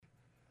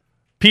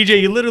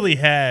PJ, you literally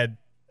had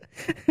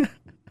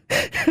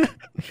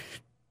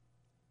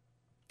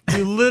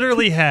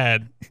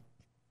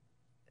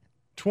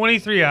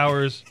 23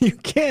 hours, You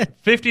can't.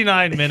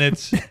 59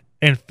 minutes,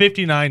 and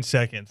 59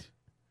 seconds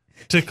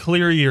to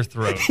clear your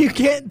throat. You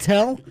can't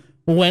tell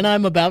when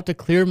I'm about to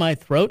clear my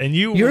throat. And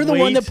you're the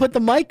one that put the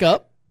mic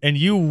up. And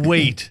you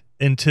wait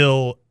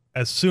until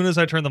as soon as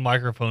I turn the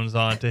microphones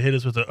on to hit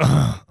us with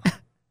a.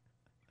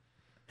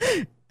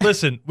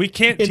 Listen, we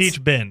can't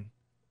teach Ben.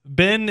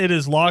 Ben, it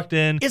is locked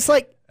in. It's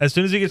like as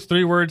soon as he gets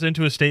 3 words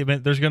into a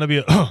statement, there's going to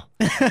be a.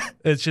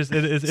 It's just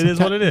it is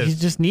what it is. You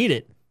just need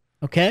it.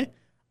 Okay,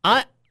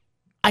 I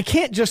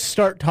can't just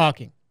start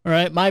talking. All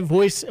right, my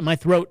voice and my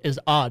throat is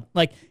odd.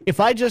 Like if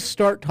I just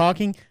start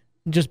talking,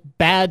 just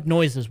bad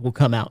noises will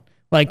come out.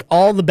 Like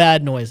all the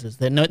bad noises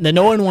that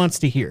no one wants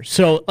to hear.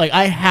 So like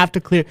I have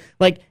to clear.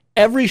 Like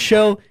every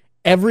show,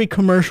 every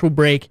commercial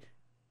break.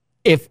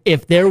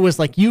 If there was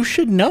like, you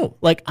should know,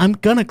 like I'm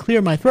gonna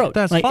clear my throat.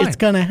 That's like fine. It's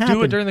gonna happen.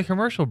 Do it during the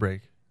commercial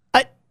break.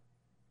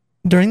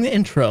 During the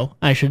intro,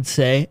 I should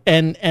say,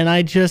 and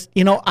I just,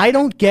 I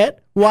don't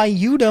get why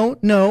you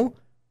don't know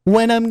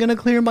when I'm gonna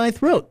clear my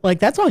throat. Like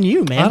that's on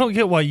you, man. I don't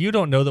get why you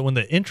don't know that when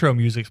the intro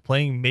music's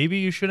playing, maybe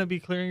you shouldn't be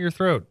clearing your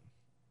throat.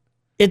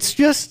 It's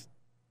just,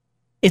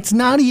 it's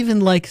not even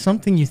like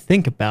something you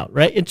think about,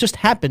 right? It just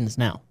happens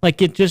now.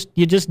 Like you just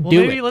do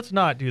maybe it. Let's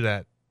not do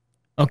that.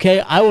 Okay,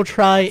 I will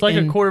try. It's like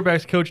a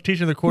quarterback's coach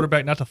teaching the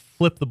quarterback not to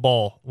flip the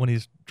ball when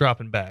he's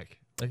dropping back.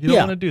 Like you don't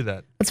want to do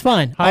that. That's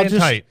fine. High and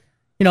tight.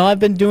 I've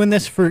been doing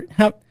this for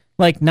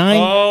like 9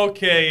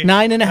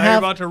 and a now half. you're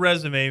about to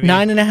resume me.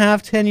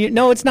 9.5, 10 years.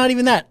 No, it's not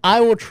even that.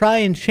 I will try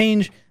and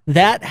change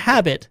that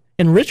habit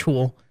and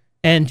ritual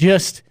and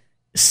just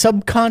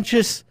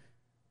subconscious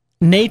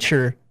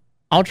nature.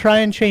 I'll try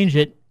and change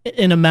it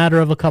in a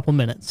matter of a couple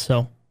minutes.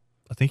 So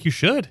I think you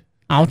should.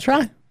 I'll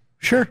try.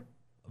 Sure.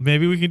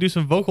 Maybe we can do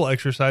some vocal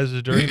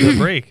exercises during the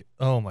break.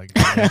 Oh my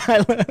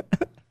god.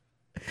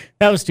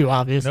 That was too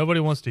obvious. Nobody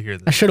wants to hear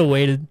this. I should have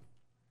waited.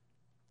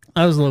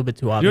 I was a little bit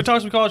too obvious. You want to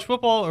talk some college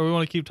football, or we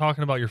want to keep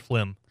talking about your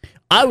phlegm?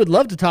 I would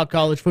love to talk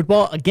college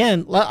football. Again,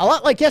 a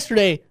lot like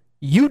yesterday,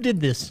 you did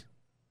this.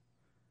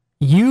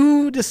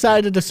 You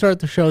decided to start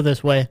the show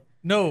this way.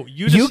 No,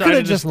 you could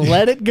have just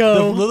let it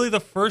go. Literally the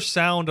first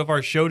sound of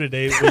our show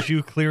today was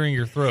you clearing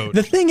your throat.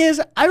 The thing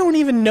is, I don't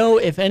even know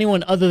if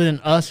anyone other than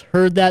us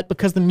heard that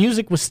because the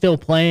music was still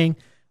playing.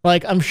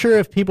 Like, I'm sure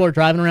if people are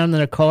driving around in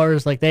their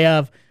cars, like they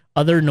have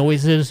other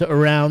noises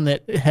around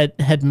that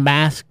had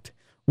masked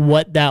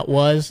what that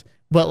was.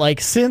 But like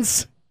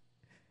since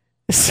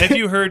if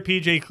you heard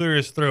PJ clear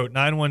his throat,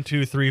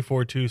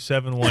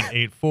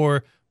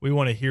 912-342-7184, we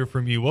want to hear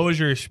from you. What was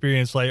your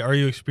experience like? Are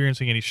you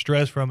experiencing any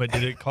stress from it?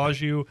 Did it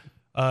cause you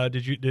well,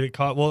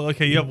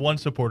 okay, you have one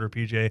supporter,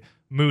 PJ.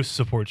 Moose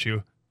supports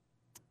you.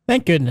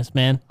 Thank goodness,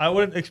 man. I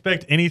wouldn't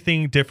expect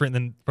anything different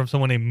than from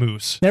someone named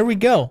Moose. There we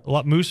go.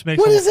 Moose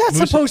makes What is that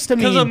supposed to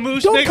mean? Because a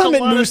moose Don't makes come a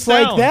at lot Moose of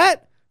like sound.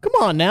 that. Come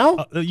on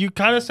now. You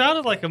kind of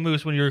sounded like a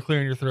moose when you were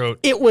clearing your throat.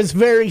 It was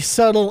very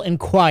subtle and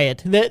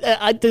quiet.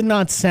 I did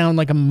not sound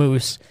like a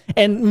moose.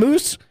 And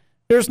Moose,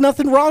 there's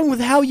nothing wrong with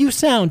how you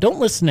sound. Don't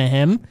listen to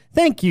him.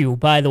 Thank you,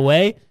 by the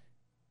way.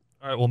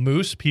 All right, well,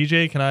 Moose,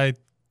 PJ, can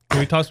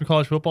we talk some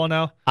college football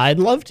now? I'd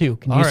love to.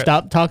 Can you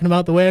stop talking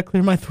about the way I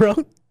clear my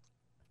throat?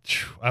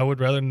 I would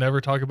rather never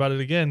talk about it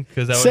again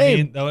because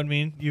that would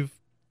mean you've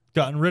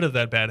gotten rid of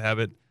that bad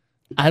habit.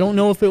 I don't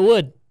know if it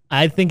would.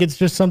 I think it's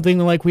just something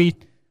like we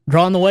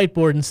draw on the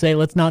whiteboard and say,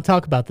 let's not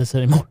talk about this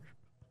anymore.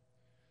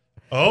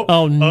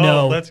 Oh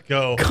no. Let's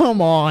go.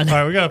 Come on. All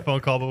right, we got a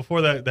phone call, but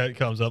before that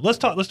comes up, let's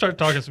start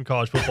talking some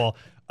college football.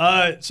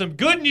 Some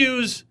good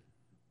news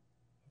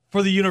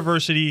for the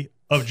University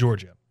of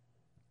Georgia.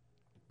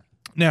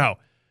 Now,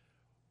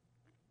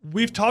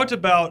 we've talked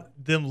about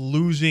them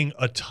losing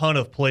a ton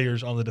of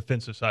players on the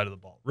defensive side of the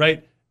ball,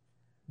 right?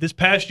 This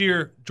past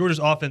year, Georgia's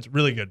offense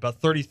really good, about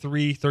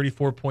 33,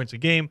 34 points a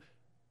game.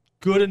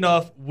 Good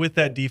enough with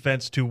that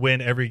defense to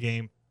win every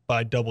game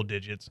by double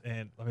digits.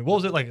 And I mean, what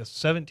was it, like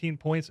 17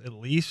 points at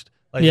least?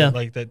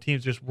 Like that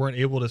teams just weren't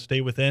able to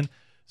stay within.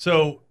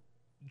 So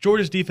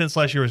Georgia's defense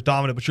last year was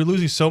dominant, but you're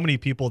losing so many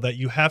people that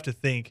you have to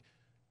think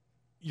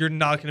you're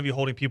not going to be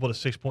holding people to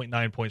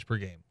 6.9 points per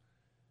game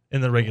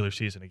in the regular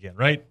season again,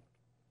 right?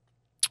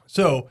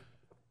 So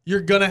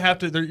you're going to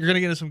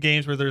get into some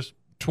games where there's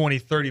 20,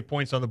 30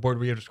 points on the board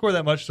where you have to score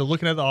that much. So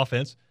looking at the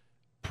offense,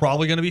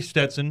 probably going to be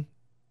Stetson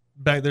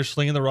back there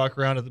slinging the rock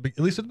around at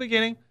least at the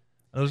beginning.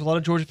 And there's a lot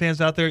of Georgia fans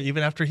out there,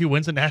 even after he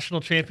wins a national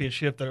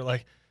championship, that are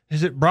like,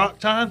 is it Brock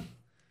time?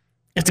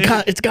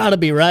 It's got to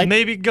be, right?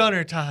 Maybe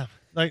Gunner time.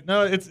 Like,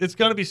 no, it's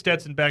going to be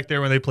Stetson back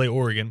there when they play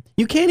Oregon.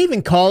 You can't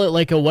even call it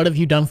like a what have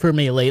you done for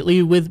me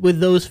lately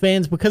with those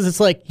fans because it's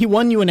like he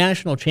won you a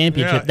national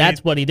championship. Yeah,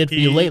 That's what he did for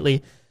you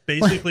lately.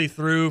 Basically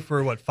threw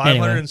for,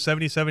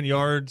 577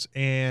 yards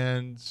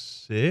and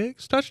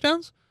 6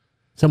 touchdowns?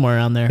 Somewhere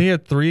around there. He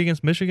had 3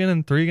 against Michigan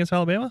and 3 against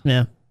Alabama?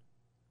 Yeah.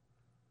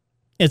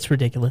 It's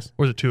ridiculous.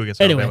 Or is it 2 against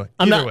Anyway, Alabama?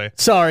 I'm Either not way.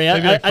 sorry.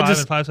 Maybe like 5 I just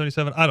and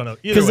 577. I don't know. Either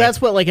because way.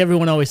 that's what like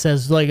everyone always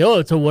says. Like, oh,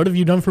 it's a what have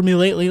you done for me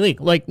lately league.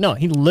 Like, no,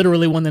 he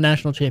literally won the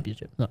national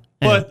championship. No.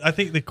 Anyway. But I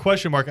think the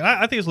question mark, and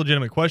I think it's a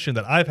legitimate question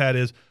that I've had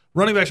is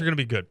running backs are going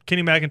to be good.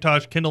 Kenny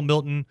McIntosh, Kendall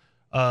Milton,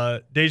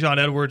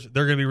 Dejon Edwards,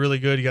 they're going to be really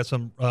good. You got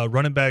some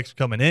running backs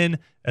coming in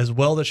as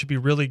well that should be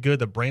really good.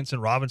 The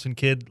Branson Robinson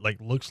kid like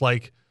looks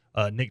like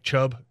Nick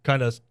Chubb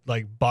kind of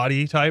like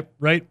body type,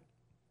 right?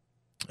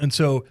 And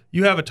so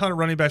you have a ton of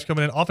running backs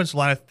coming in. Offensive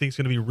line, I think, is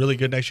going to be really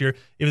good next year,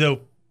 even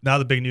though now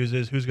the big news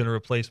is who's going to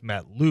replace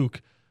Matt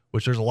Luke,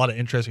 which there's a lot of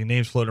interesting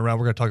names floating around.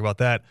 We're going to talk about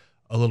that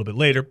a little bit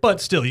later.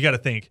 But still, you got to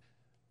think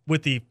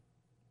with the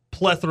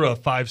plethora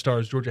of 5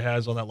 stars Georgia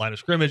has on that line of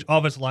scrimmage,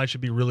 offensive line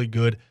should be really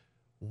good.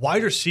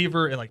 Wide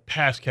receiver and like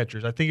pass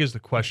catchers, I think, is the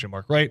question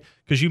mark, right?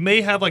 Because you may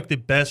have like the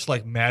best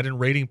like Madden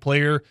rating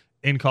player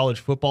in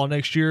college football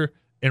next year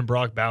in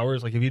Brock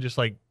Bowers. Like if you just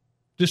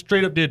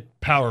straight up did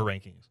power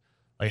rankings.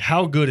 Like,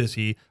 how good is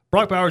he?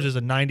 Brock Bowers is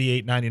a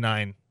 98,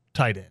 99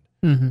 tight end.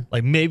 Mm-hmm.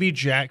 Like, maybe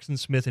Jackson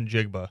Smith and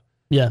Jigba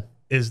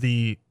is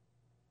the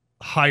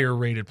higher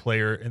rated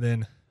player. And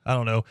then, I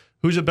don't know,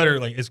 who's a better,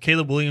 like, is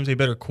Caleb Williams a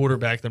better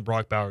quarterback than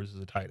Brock Bowers as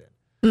a tight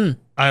end?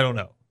 I don't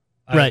know.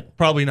 Right.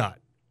 Probably not.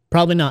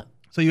 Probably not.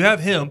 So you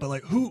have him, but,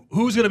 like,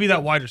 who's going to be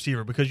that wide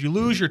receiver? Because you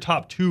lose your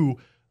top 2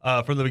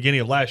 from the beginning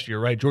of last year,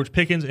 right? George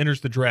Pickens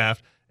enters the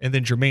draft, and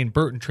then Jermaine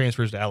Burton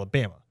transfers to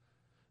Alabama.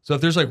 So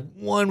if there's, like,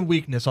 one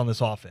weakness on this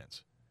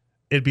offense,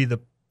 it'd be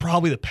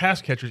probably the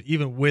pass catchers,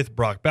 even with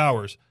Brock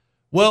Bowers.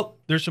 Well,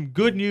 there's some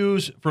good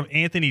news from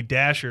Anthony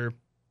Dasher,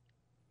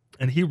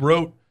 and he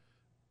wrote,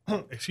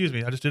 excuse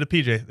me, I just did a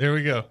PJ. There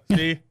we go.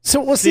 See?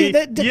 So we'll see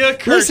that. You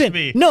cursed listen,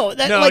 me. No,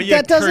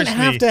 that doesn't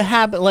have to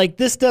happen. Like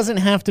this doesn't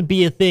have to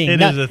be a thing.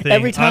 It is a thing.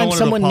 Every time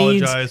someone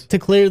needs to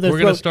clear their throat,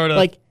 we're going to start a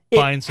like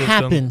fine it system.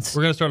 happens.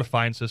 We're going to start a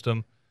fine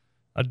system.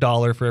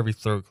 $1 for every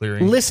throat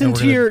clearing. Listen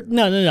to your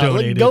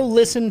go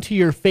listen to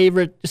your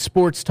favorite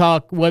sports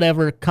talk,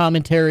 whatever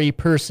commentary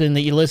person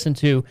that you listen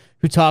to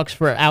who talks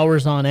for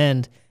hours on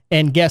end.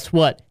 And guess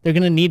what? They're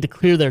going to need to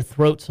clear their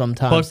throat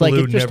sometimes. Buck like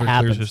Bellew it just never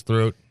happens clears his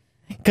throat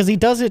because he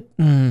does it.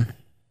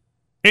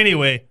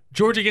 Anyway,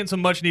 Georgia getting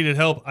some much needed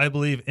help, I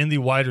believe, in the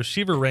wide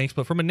receiver ranks,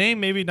 but from a name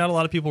maybe not a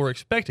lot of people were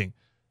expecting.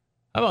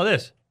 How about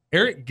this?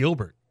 Eric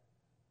Gilbert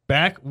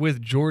back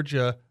with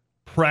Georgia.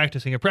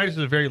 Practicing. And practice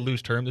is a very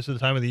loose term. This is the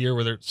time of the year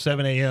where they're at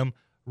 7 a.m.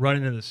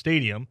 running in the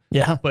stadium.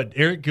 Yeah. But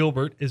Eric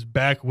Gilbert is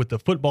back with the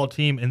football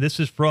team, and this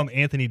is from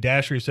Anthony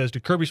Dasher. He says, to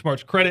Kirby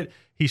Smart's credit,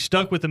 he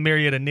stuck with the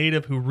Marietta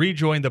native who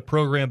rejoined the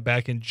program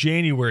back in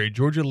January.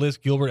 Georgia lists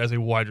Gilbert as a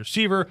wide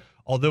receiver,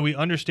 although we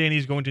understand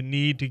he's going to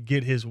need to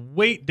get his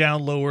weight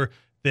down lower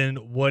than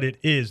what it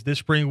is. This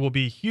spring will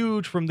be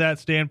huge from that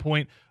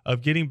standpoint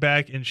of getting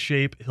back in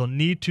shape. He'll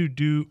need to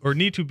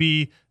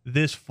be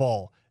this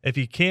fall. If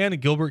he can,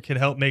 Gilbert can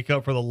help make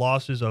up for the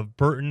losses of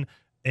Burton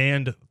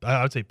and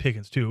I would say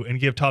Pickens too, and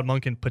give Todd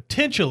Monken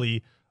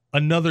potentially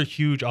another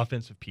huge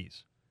offensive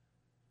piece.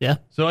 Yeah.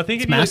 So I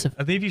think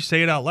if you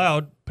say it out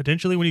loud,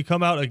 potentially when you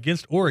come out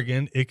against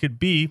Oregon, it could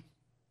be,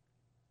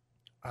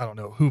 I don't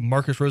know who,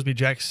 Marcus Roseby,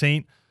 Jack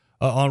Saint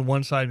on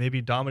one side,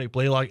 maybe Dominic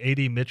Blaylock,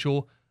 A.D.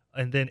 Mitchell,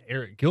 and then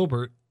Eric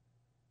Gilbert,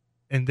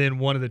 and then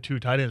one of the 2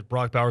 tight ends,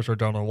 Brock Bowers or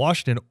Darnell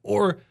Washington,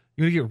 or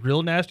you're going to get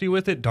real nasty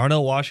with it,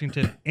 Darnell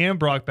Washington and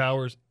Brock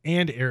Bowers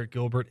and Eric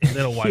Gilbert, and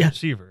then a wide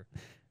receiver.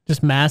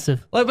 Just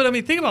massive. But, I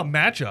mean, think about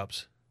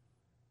matchups.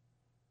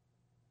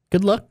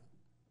 Good luck.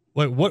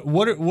 Like, what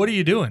are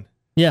you doing?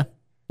 Yeah.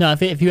 No,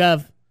 if you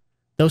have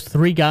those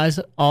 3 guys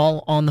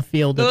all on the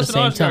field at the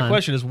same time. The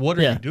question is, what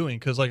are you doing?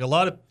 Because, like, a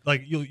lot of,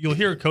 like, you'll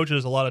hear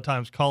coaches a lot of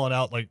times calling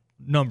out, like,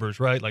 numbers,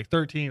 right? Like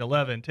 13,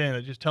 11, 10,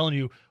 it's just telling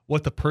you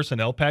what the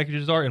personnel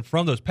packages are. And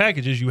from those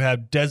packages, you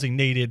have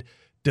designated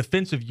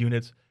defensive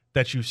units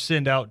that you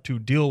send out to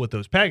deal with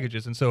those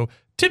packages. And so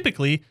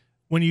typically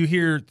when you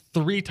hear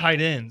 3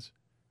 tight ends,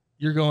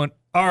 you're going,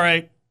 all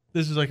right,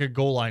 this is like a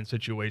goal line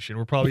situation.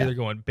 We're probably either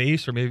going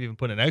base or maybe even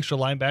put an extra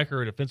linebacker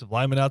or a defensive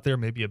lineman out there,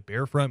 maybe a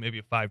bear front, maybe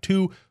a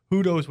 5-2.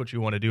 Who knows what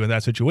you want to do in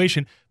that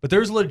situation. But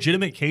there's a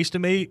legitimate case to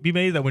be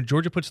made that when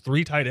Georgia puts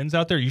 3 tight ends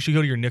out there, you should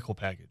go to your nickel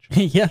package.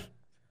 Yeah.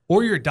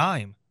 Or your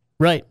dime.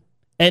 Right.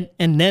 And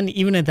then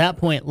even at that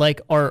point,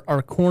 like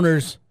our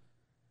corners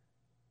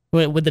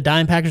with the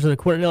dime package or the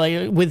corner,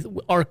 like with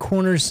our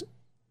corners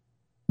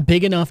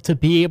big enough to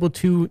be able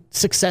to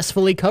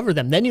successfully cover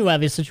them. Then you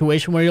have a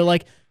situation where you're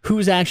like,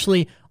 who's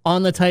actually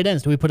on the tight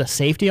ends? Do we put a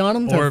safety on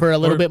them for a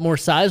little bit more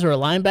size or a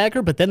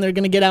linebacker? But then they're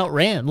going to get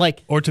outran.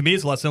 Like, or to me,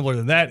 it's a lot simpler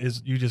than that.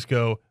 Is you just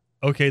go,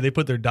 okay, they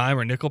put their dime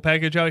or nickel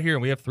package out here,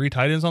 and we have 3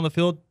 tight ends on the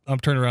field. I'm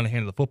turning around and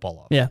handing the football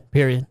off. Yeah.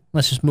 Period.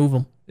 Let's just move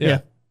them. Yeah.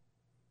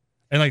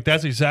 And like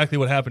that's exactly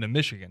what happened in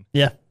Michigan.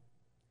 Yeah.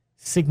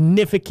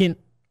 Significant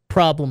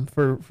problem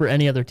for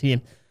any other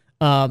team.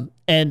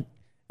 And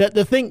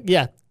the thing,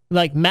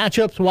 like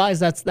matchups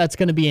wise, that's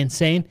going to be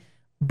insane.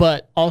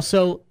 But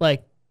also,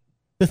 like,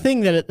 the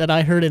thing that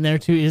I heard in there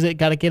too is it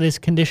got to get his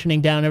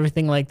conditioning down,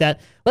 everything like that.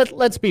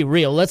 Let's be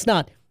real. Let's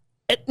not.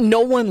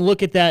 No one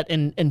look at that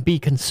and be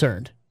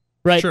concerned.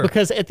 right? Sure.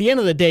 Because at the end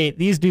of the day,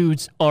 these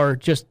dudes are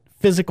just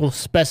physical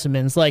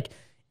specimens. Like,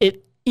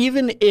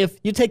 even if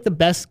you take the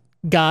best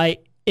guy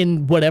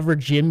in whatever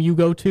gym you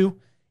go to,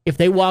 if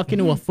they walk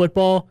into a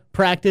football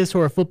practice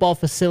or a football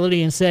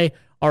facility and say,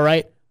 all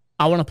right,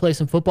 I want to play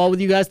some football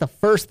with you guys, the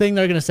first thing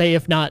they're going to say,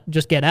 if not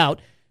just get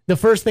out, the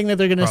first thing that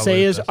they're going to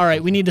say is, all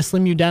right, we need to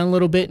slim you down a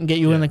little bit and get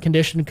you in the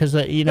condition because,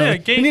 we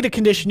need to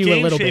condition you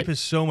a little bit. Game shape is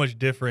so much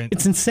different.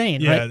 It's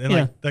insane, yeah, right?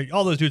 And like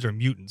all those dudes are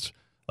mutants.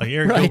 Like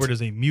Eric Gilbert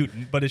is a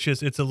mutant, but it's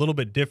a little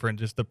bit different,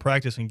 just the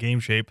practice and game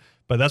shape.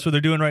 But that's what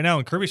they're doing right now.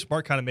 And Kirby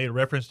Smart kind of made a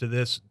reference to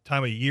this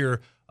time of year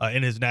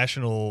in his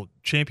national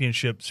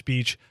championship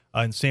speech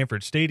in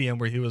Sanford Stadium,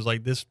 where he was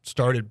like, this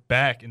started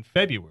back in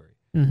February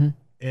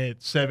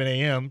at 7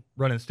 a.m.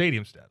 running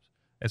stadium steps.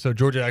 And so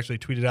Georgia actually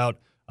tweeted out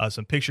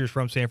some pictures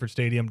from Sanford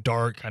Stadium,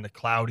 dark, kind of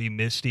cloudy,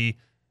 misty,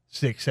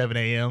 6, 7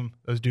 a.m.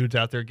 Those dudes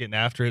out there getting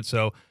after it.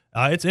 So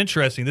it's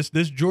interesting.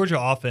 This Georgia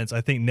offense, I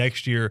think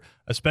next year,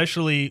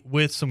 especially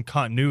with some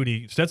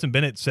continuity, Stetson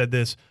Bennett said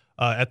this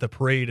at the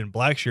parade in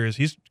Blackshears.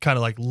 He's kind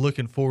of like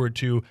looking forward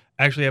to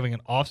actually having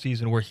an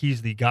offseason where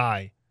he's the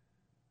guy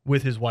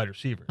with his wide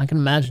receivers. I can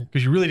imagine.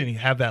 Because you really didn't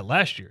have that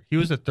last year. He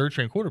was the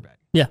third-string quarterback.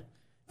 Yeah.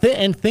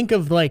 And think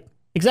of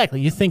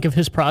exactly, you think of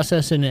his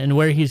process and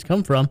where he's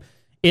come from.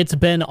 It's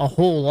been a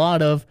whole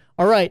lot of,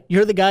 all right,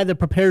 you're the guy that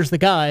prepares the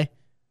guy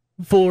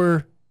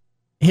for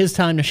his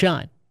time to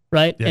shine.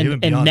 Right. Yeah,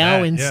 and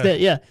now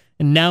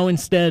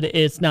instead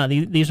it's not.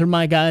 These are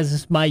my guys.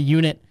 This is my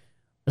unit.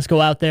 Let's go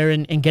out there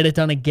and get it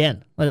done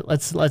again.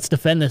 Let's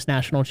defend this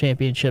national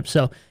championship.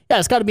 So yeah,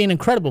 it's got to be an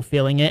incredible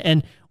feeling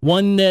and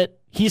one that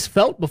he's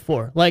felt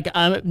before. Like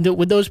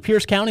with those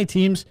Pierce County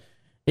teams,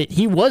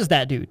 he was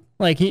that dude.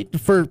 Like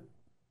for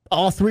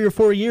all 3 or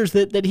 4 years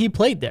that he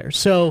played there.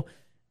 So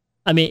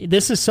I mean,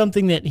 this is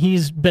something that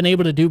he's been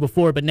able to do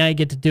before, but now you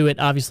get to do it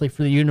obviously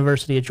for the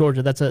University of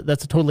Georgia. That's a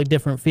totally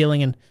different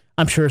feeling, and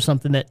I'm sure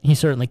something that he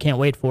certainly can't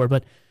wait for.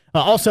 But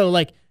also,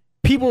 like,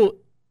 people,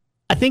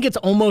 I think it's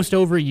almost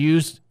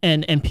overused,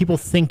 and people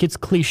think it's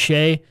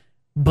cliche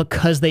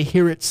because they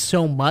hear it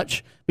so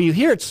much. But you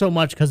hear it so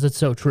much because it's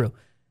so true.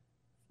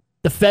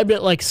 The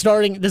February, like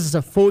starting, this is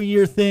a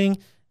 4-year thing.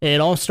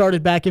 It all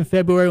started back in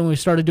February when we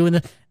started doing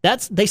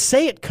this. They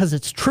say it because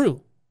it's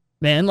true,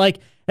 man. Like,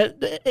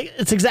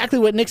 it's exactly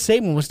what Nick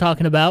Saban was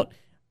talking about.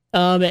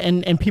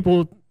 And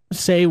people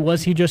say,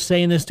 was he just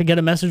saying this to get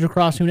a message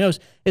across? Who knows?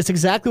 It's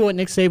exactly what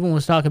Nick Saban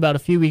was talking about a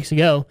few weeks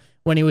ago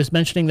when he was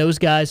mentioning those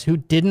guys who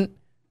didn't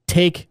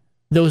take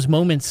those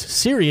moments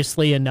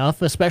seriously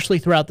enough, especially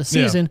throughout the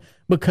season,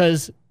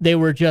 because they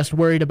were just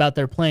worried about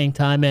their playing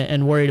time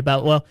and worried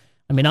about, well,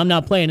 I mean, I'm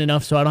not playing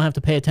enough, so I don't have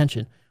to pay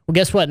attention. Well,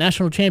 guess what?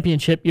 National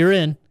championship, you're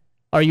in.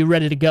 Are you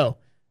ready to go?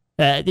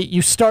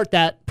 You start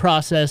that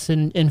process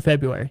in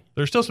February.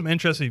 There's still some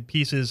interesting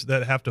pieces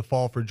that have to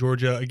fall for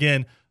Georgia.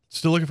 Again,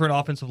 still looking for an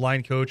offensive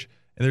line coach,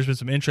 and there's been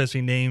some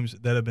interesting names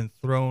that have been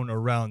thrown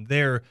around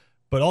there.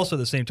 But also at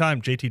the same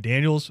time, JT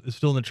Daniels is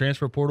still in the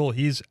transfer portal.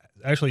 He's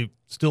actually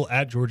still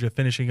at Georgia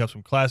finishing up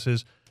some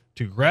classes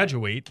to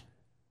graduate,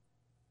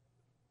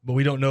 but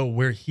we don't know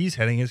where he's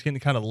heading. It's getting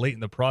kind of late in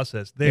the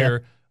process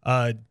there.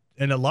 Yeah.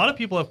 And a lot of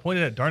people have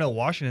pointed at Darnell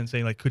Washington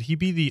saying, like, could he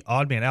be the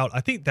odd man out?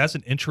 I think that's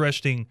an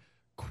interesting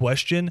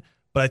question,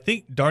 but I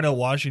think Darnell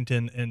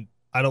Washington, and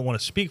I don't want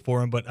to speak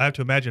for him, but I have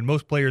to imagine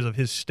most players of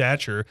his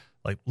stature,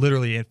 like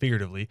literally and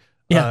figuratively,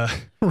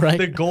 right.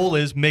 The goal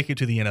is make it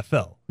to the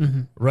NFL,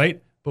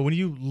 right? But when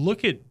you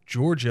look at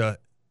Georgia,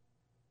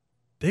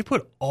 they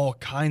put all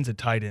kinds of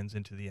tight ends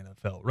into the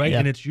NFL, right? Yeah.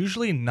 And it's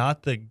usually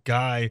not the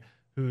guy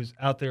who's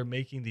out there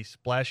making these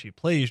splashy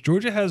plays.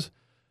 Georgia has,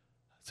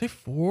 I'd say,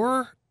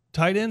 4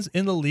 tight ends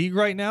in the league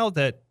right now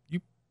that you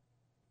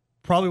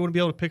probably wouldn't be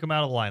able to pick them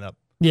out of the lineup.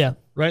 Yeah.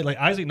 Right? Like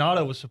Isaac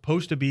Nada was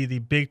supposed to be the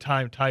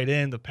big-time tight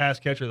end, the pass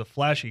catcher, the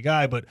flashy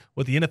guy, but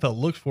what the NFL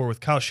looks for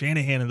with Kyle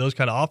Shanahan and those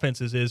kind of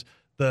offenses is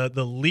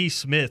the Lee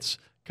Smiths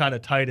kind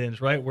of tight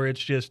ends, right? Where it's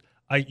just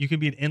you can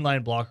be an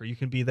inline blocker. You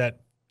can be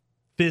that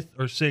 5th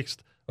or 6th,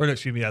 or no,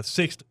 excuse me, that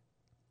 6th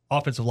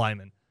offensive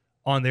lineman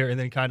on there and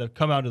then kind of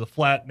come out to the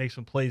flat, make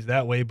some plays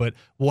that way. But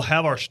we'll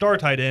have our star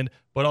tight end,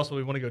 but also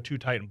we want to go too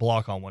tight and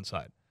block on one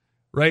side,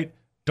 right?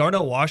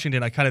 Darnell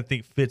Washington, I kind of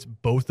think fits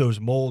both those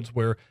molds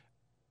where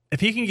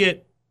if he can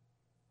get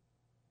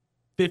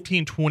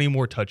 15, 20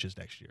 more touches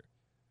next year,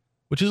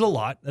 which is a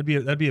lot,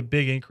 that'd be a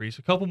big increase.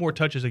 A couple more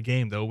touches a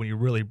game, though, when you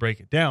really break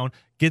it down,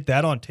 get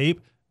that on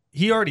tape.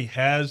 He already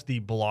has the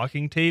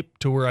blocking tape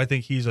to where I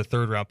think he's a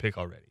 3rd-round pick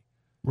already.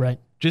 Right.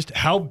 Just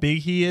how big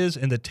he is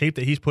and the tape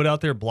that he's put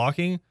out there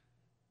blocking.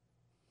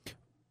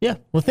 Yeah.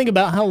 Well, think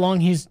about how long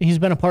he's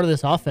been a part of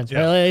this offense. Right?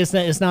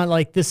 Yeah. It's not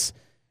like this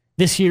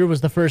year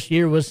was the first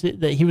year was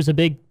that he was a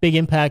big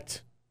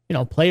impact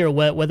player,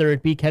 whether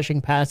it be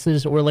catching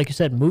passes or, like you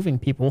said, moving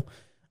people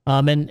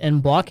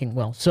and blocking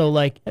well. So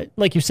like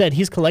you said,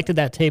 he's collected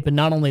that tape, and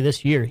not only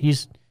this year,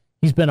 he's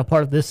been a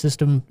part of this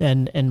system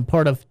and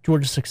part of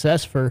Georgia's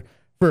success for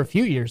a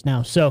few years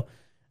now. So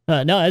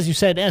no, as you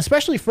said,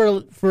 especially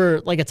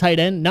for like a tight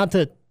end, not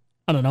to,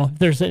 I don't know if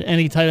there's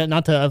any tight end,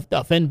 not to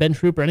offend Ben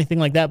Troop or anything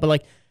like that, but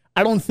like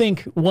I don't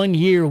think 1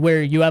 year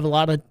where you have a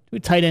lot of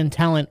tight end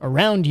talent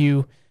around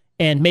you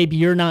and maybe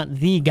you're not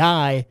the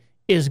guy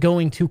is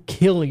going to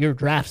kill your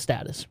draft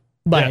status.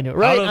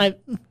 Right?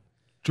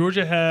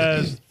 Georgia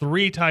has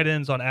 3 tight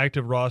ends on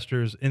active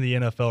rosters in the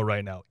NFL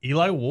right now.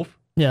 Eli Wolf.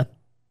 Yeah.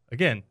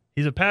 Again,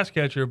 he's a pass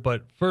catcher,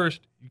 but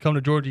first, you come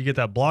to Georgia, you get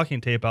that blocking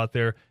tape out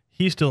there.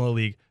 He's still in the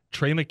league.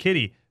 Trey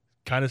McKitty,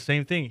 kind of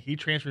same thing. He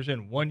transfers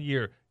in 1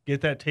 year,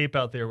 get that tape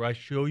out there where I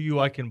show you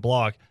I can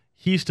block.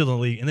 He's still in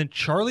the league. And then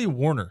Charlie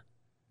Warner.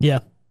 Yeah.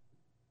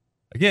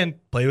 Again,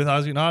 played with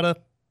Isaac Nada.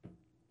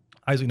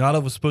 Isaac Nada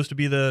was supposed to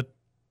be the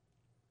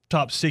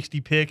top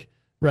 60 pick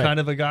kind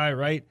of a guy,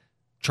 right?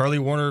 Charlie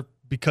Warner,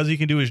 because he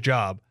can do his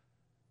job,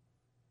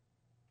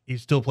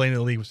 he's still playing in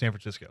the league with San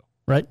Francisco.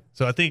 Right.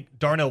 So I think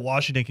Darnell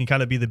Washington can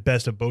kind of be the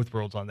best of both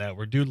worlds on that,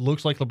 where dude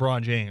looks like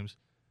LeBron James,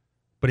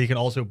 but he can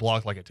also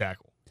block like a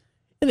tackle.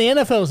 And the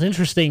NFL is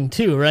interesting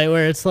too, right?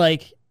 Where it's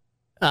like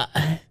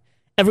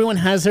everyone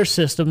has their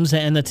systems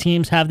and the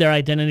teams have their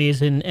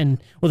identities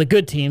and the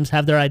good teams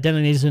have their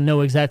identities and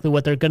know exactly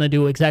what they're going to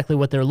do, exactly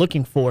what they're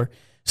looking for.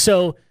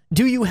 So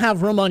do you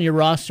have room on your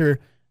roster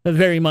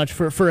very much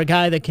for a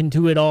guy that can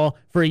do it all,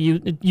 for a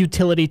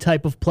utility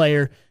type of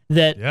player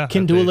that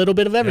can do a little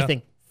bit of everything?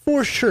 Yeah.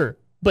 For sure.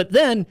 But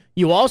then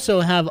you also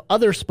have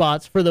other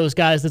spots for those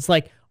guys that's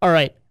like, all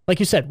right, like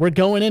you said, we're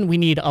going in, we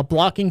need a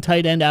blocking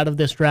tight end out of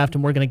this draft,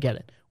 and we're going to get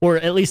it. Or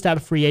at least out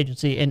of free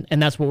agency,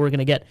 and that's what we're going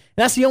to get. And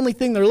that's the only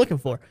thing they're looking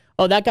for.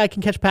 Oh, that guy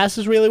can catch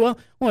passes really well?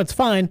 Well, it's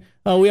fine.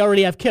 We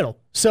already have Kittle.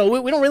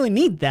 So we don't really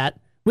need that.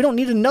 We don't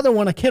need another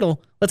one of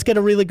Kittle. Let's get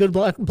a really good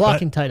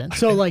blocking tight end.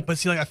 So I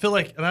feel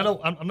like, and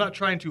I'm not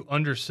trying to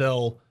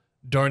undersell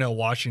Darnell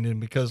Washington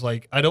because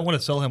I don't want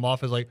to sell him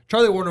off as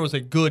Charlie Warner was a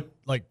good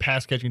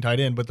pass catching tight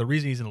end, but the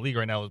reason he's in the league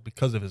right now is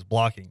because of his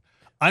blocking.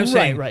 I'm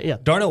saying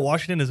Darnell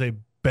Washington is a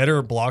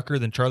better blocker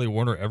than Charlie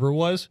Warner ever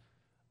was,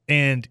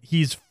 and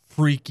he's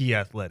freaky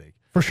athletic.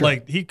 For sure.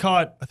 He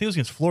caught, I think it was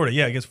against Florida.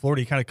 Yeah, against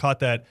Florida, he kind of caught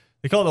that.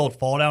 They call it the old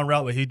fall down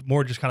route, but he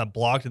more just kind of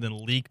blocked and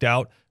then leaked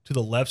out to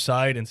the left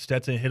side, and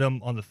Stetson hit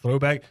him on the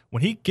throwback.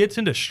 When he gets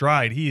into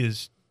stride, he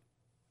is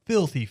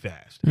filthy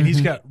fast. And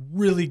he's got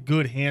really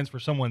good hands for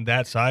someone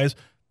that size.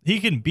 He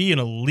can be an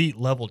elite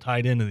level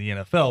tight end in the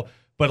NFL,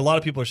 but a lot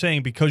of people are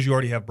saying because you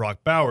already have Brock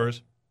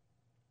Bowers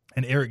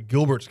and Eric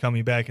Gilbert's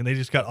coming back, and they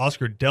just got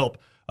Oscar Delp,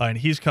 and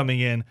he's coming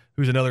in,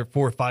 who's another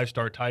 4 or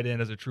 5-star tight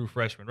end as a true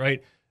freshman,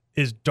 right?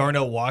 Is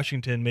Darnell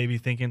Washington maybe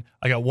thinking,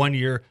 I got 1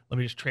 year, let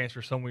me just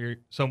transfer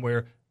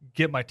somewhere,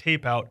 get my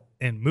tape out,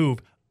 and move?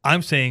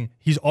 I'm saying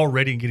he's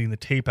already getting the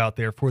tape out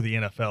there for the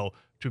NFL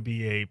to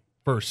be a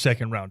first,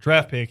 second round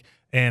draft pick,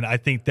 and I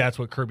think that's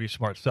what Kirby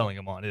Smart's selling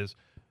him on is,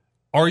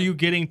 are you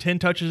getting 10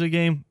 touches a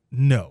game?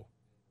 No.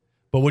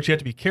 But what you have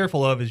to be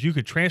careful of is you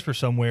could transfer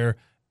somewhere,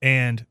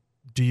 and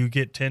do you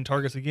get 10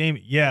 targets a game?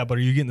 Yeah, but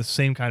are you getting the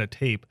same kind of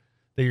tape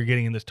that you're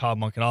getting in this Todd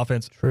Monken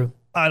offense? True.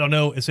 I don't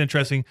know. It's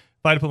interesting.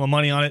 If I had to put my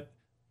money on it,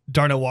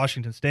 Darnell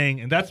Washington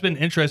staying. And that's been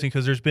interesting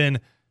because there's been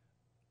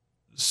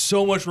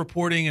so much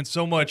reporting and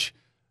so much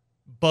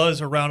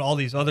buzz around all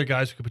these other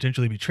guys who could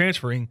potentially be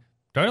transferring.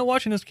 Darnell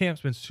Washington's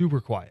camp's been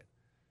super quiet.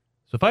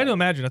 So if I had to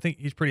imagine, I think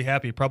he's pretty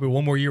happy. Probably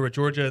 1 more year with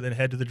Georgia, then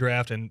head to the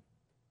draft and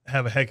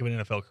have a heck of an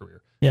NFL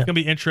career. Yeah. It's going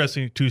to be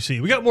interesting to see.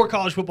 We got more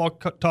college football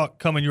talk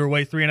coming your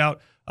way. 3 and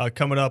Out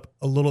coming up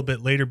a little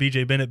bit later.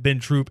 BJ Bennett, Ben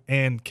Troop,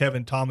 and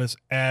Kevin Thomas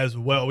as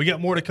well. We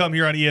got more to come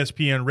here on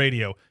ESPN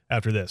Radio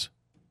after this.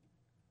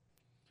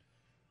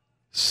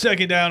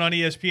 Second Down on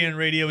ESPN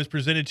Radio is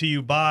presented to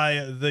you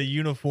by The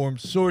Uniform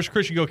Source.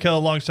 Christian Gokel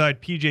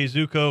alongside PJ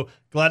Zuko.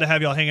 Glad to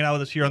have y'all hanging out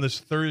with us here on this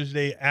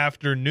Thursday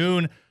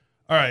afternoon.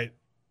 All right.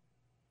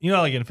 You know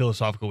I like getting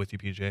philosophical with you,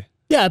 PJ.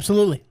 Yeah,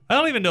 absolutely. I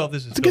don't even know if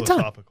this is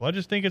philosophical. I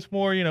just think it's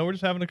more, we're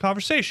just having a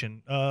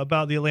conversation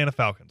about the Atlanta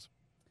Falcons.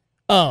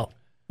 Oh,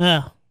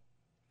 yeah.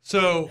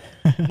 So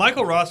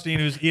Michael Rothstein,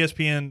 who's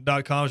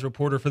ESPN.com's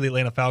reporter for the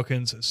Atlanta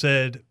Falcons,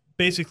 said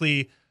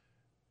basically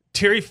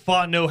Terry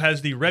Fontenot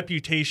has the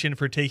reputation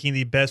for taking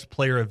the best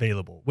player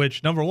available,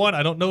 which, number one,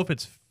 I don't know if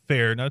it's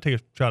fair. Now, to take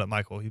a shot at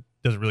Michael. He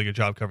does a really good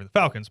job covering the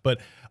Falcons, but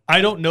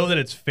I don't know that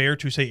it's fair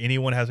to say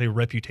anyone has a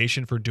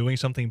reputation for doing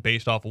something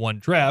based off one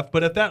draft.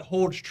 But if that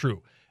holds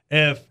true,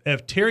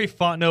 if Terry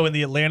Fontenot and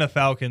the Atlanta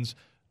Falcons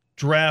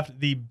draft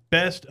the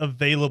best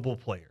available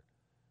player,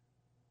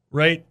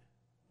 right,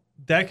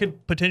 that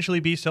could potentially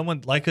be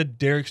someone like a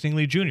Derek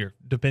Stingley Jr.,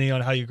 depending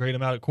on how you grade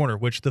him out at corner,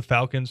 which the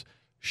Falcons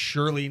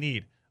surely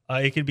need.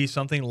 It could be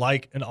something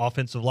like an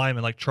offensive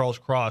lineman like Charles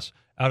Cross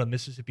out of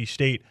Mississippi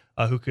State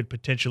who could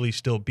potentially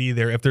still be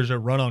there. If there's a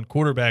run on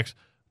quarterbacks,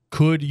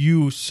 could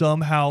you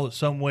somehow,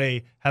 some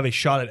way have a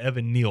shot at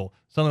Evan Neal?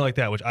 Something like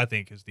that, which I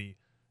think is the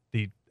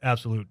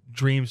absolute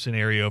dream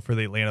scenario for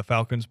the Atlanta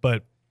Falcons.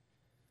 But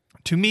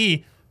to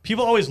me,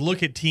 people always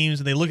look at teams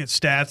and they look at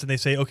stats and they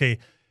say, okay,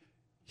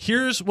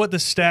 here's what the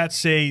stats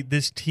say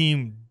this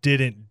team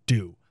didn't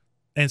do.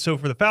 And so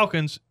for the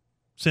Falcons,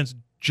 since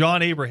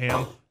John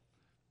Abraham –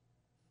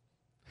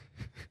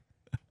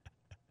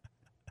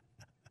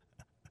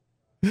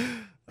 all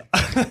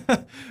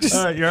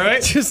right, you all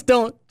right? Just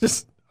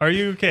Are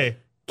you okay?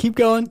 Keep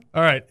going.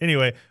 All right.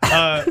 Anyway,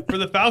 for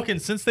the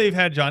Falcons, since they've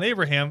had John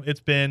Abraham, it's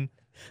been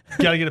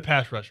got to get a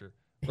pass rusher,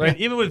 right?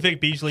 Even with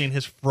Vic Beasley and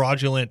his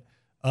fraudulent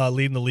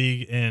leading the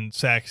league in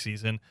sack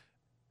season,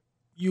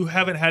 you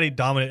haven't had a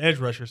dominant edge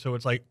rusher. So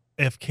it's like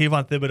if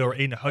Kayvon Thibodeau or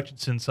Aiden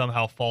Hutchinson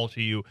somehow fall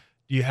to you,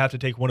 you have to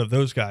take one of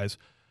those guys.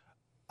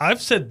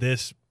 I've said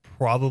this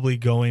probably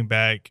going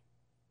back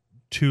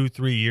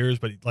 2-3 years,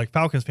 but like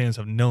Falcons fans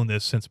have known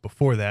this since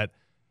before that.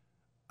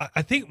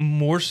 I think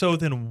more so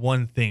than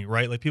one thing,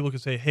 right? Like people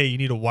could say, hey, you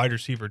need a wide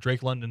receiver.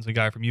 Drake London's a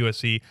guy from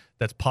USC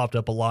that's popped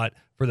up a lot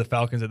for the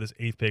Falcons at this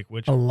 8th pick,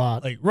 which a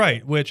lot. Like,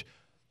 right, which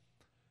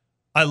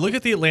I look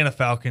at the Atlanta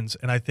Falcons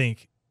and I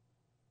think,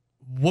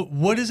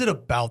 what is it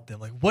about them?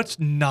 Like, what's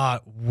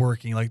not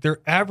working? Like, their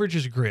average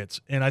is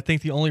grits, and I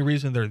think the only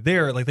reason they're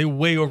there, like, they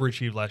way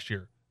overachieved last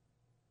year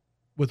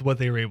with what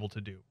they were able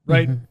to do,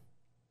 right?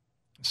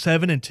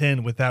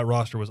 7-10 with that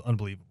roster was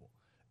unbelievable.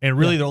 And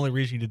really the only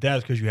reason you did that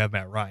is because you have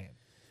Matt Ryan,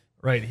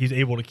 right? He's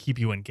able to keep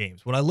you in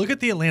games. When I look at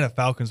the Atlanta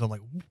Falcons, I'm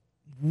like,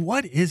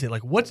 what is it?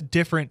 Like, what's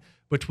different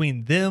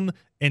between them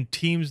and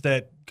teams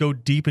that go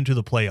deep into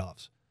the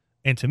playoffs?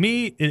 And to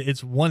me,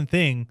 it's one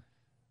thing.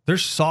 They're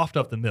soft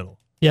up the middle.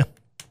 Yeah.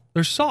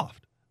 They're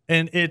soft.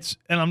 And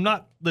I'm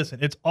not, listen,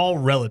 it's all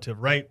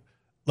relative, right?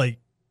 Like,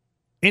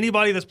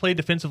 anybody that's played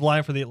defensive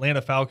line for the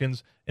Atlanta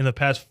Falcons in the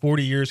past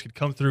 40 years could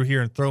come through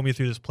here and throw me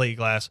through this plate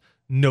glass,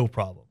 no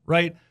problem,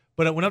 right?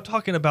 But when I'm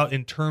talking about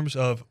in terms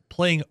of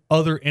playing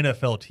other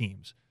NFL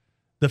teams,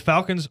 the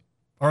Falcons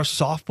are a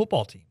soft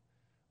football team,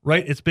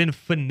 right? It's been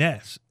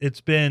finesse. It's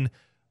been,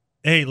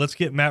 hey, let's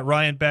get Matt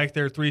Ryan back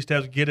there 3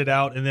 steps, get it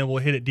out, and then we'll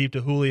hit it deep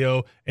to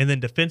Julio. And then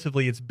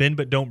defensively, it's bend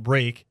but don't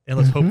break, and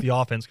let's hope the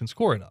offense can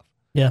score enough.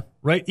 Yeah.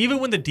 Right? Even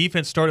when the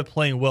defense started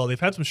playing well, they've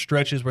had some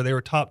stretches where they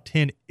were top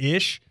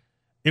 10-ish.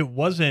 It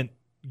wasn't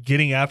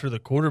getting after the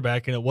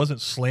quarterback, and it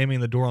wasn't slamming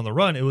the door on the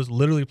run. It was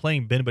literally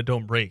playing bend but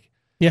don't break.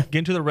 Yeah.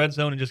 Getting to the red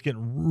zone and just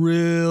getting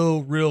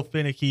real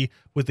finicky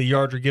with the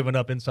yards you're giving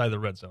up inside the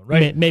red zone,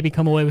 right? Maybe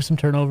come away with some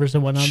turnovers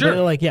and whatnot. Sure.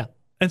 But like, yeah.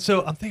 And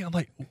so I'm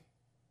like,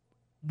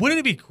 wouldn't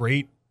it be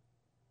great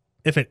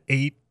if at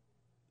 8,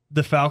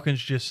 the Falcons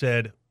just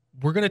said,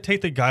 we're going to take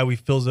the guy we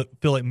feel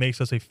like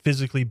makes us a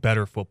physically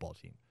better football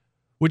team,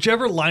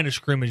 whichever line of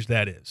scrimmage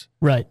that is.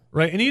 Right.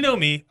 Right. And you know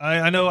me,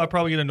 I know I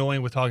probably get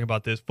annoying with talking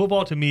about this.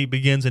 Football to me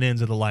begins and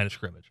ends at the line of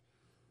scrimmage.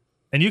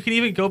 And you can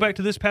even go back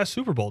to this past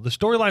Super Bowl. The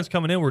storylines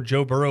coming in were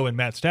Joe Burrow and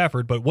Matt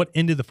Stafford, but what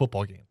ended the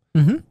football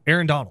game?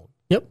 Aaron Donald.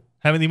 Yep.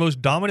 Having the most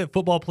dominant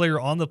football player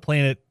on the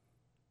planet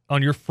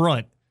on your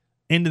front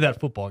into that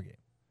football game.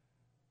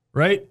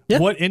 Right? Yeah.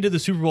 What ended the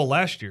Super Bowl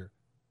last year?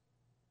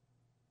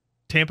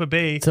 Tampa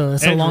Bay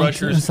that's edge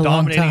rushers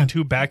dominating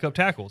 2 backup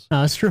tackles.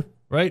 No, that's true.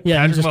 Right?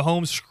 Yeah, Patrick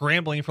Mahomes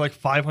scrambling for like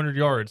 500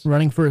 yards.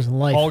 Running for his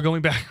life. All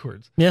going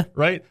backwards. Yeah.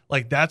 Right?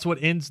 Like, that's what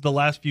ends the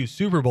last few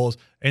Super Bowls.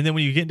 And then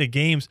when you get into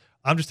games,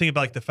 I'm just thinking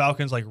about like the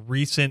Falcons' like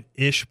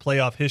recent-ish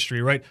playoff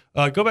history, right?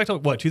 Go back to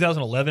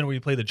 2011 where you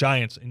play the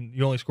Giants and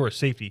you only score a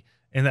safety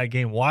in that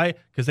game. Why?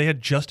 Because they had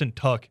Justin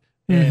Tuck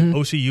and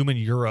O.C.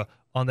 Umenyiora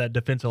on that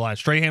defensive line.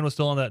 Strahan was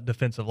still on that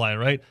defensive line,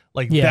 right?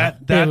 Like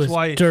that's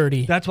why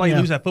dirty. That's why you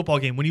lose that football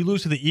game. When you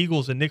lose to the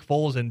Eagles and Nick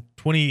Foles in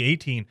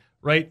 2018,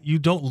 right? You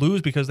don't lose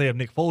because they have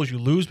Nick Foles. You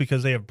lose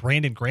because they have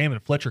Brandon Graham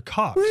and Fletcher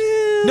Cox.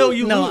 No,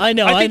 I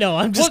know.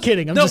 I'm just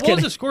kidding. What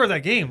was the score of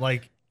that game?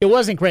 Like, it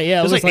wasn't great.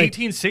 Yeah, it was like like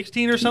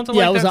 18-16 or something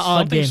yeah, like that. It was an odd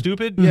something game.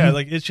 Stupid. Yeah,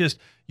 like it's just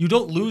you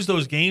don't lose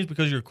those games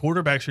because your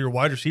quarterbacks or your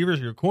wide receivers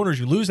or your corners.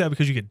 You lose that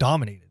because you get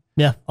dominated.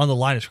 Yeah. On the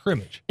line of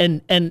scrimmage.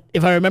 And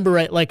if I remember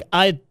right, like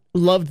I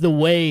loved the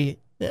way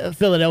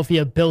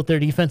Philadelphia built their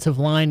defensive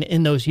line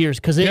in those years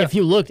because if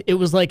you looked, it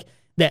was like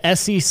the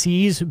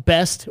SEC's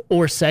best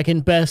or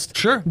second best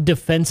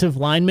defensive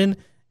lineman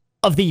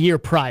of the year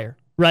prior.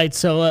 Right,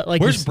 so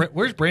like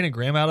where's Brandon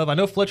Graham out of? I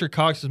know Fletcher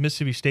Cox is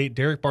Mississippi State.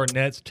 Derek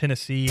Barnett's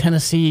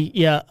Tennessee.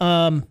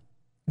 Yeah.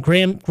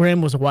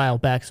 Graham was a while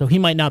back, so he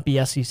might not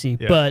be SEC,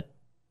 but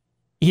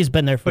he's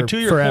been there for But to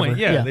your forever. point,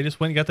 they just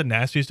went and got the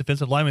nastiest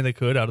defensive lineman they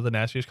could out of the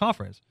nastiest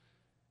conference.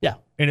 Yeah,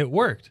 and it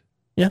worked.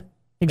 Yeah,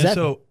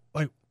 exactly. And so,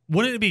 like,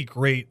 wouldn't it be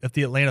great if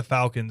the Atlanta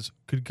Falcons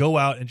could go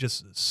out and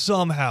just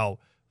somehow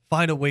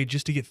find a way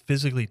just to get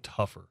physically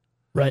tougher,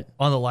 right,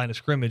 on the line of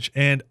scrimmage?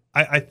 And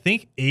I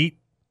think 8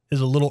 is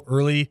a little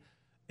early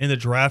in the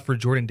draft for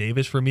Jordan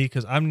Davis for me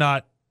because I'm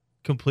not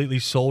completely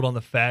sold on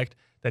the fact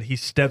that he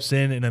steps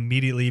in and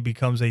immediately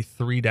becomes a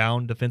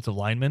 3-down defensive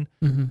lineman.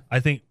 I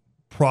think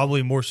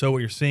probably more so what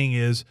you're seeing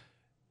is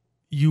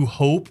you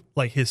hope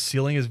like his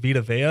ceiling is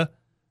Vita Vea,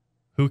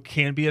 who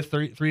can be a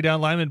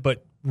 3-down lineman,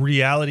 but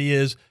reality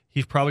is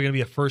he's probably going to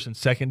be a 1st and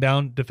 2nd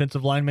down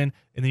defensive lineman,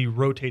 and then you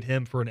rotate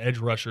him for an edge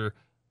rusher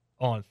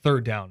on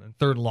 3rd down and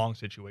 3rd and long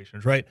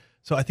situations, right?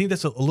 So I think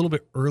that's a little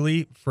bit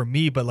early for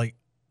me, but like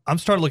I'm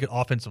starting to look at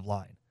offensive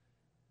line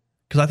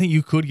because I think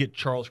you could get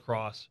Charles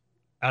Cross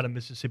out of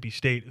Mississippi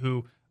State,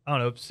 who, I don't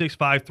know,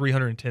 6'5",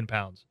 310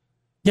 pounds.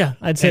 Yeah,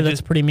 I'd say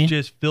that's pretty mean.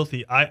 Just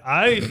filthy.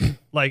 I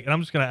like, and I'm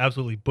just going to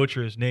absolutely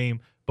butcher his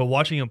name, but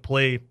watching him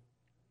play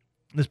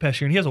this past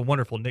year, and he has a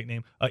wonderful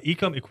nickname,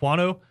 Ikem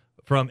Ekwonu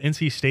from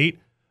NC State.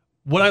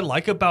 what I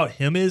like about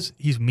him is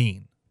he's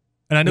mean.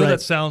 And I know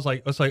that sounds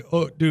like, it's like,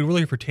 oh, dude, we're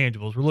looking for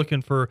tangibles. We're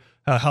looking for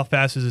how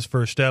fast is his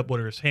first step? What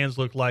do his hands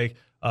look like?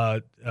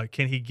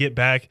 Can he get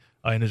back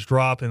in his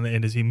drop?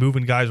 And is he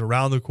moving guys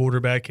around the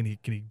quarterback? Can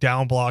he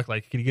down block?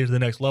 Like, can he get to the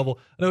next level?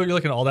 I know you're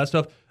looking at all that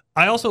stuff.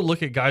 I also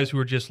look at guys who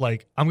are just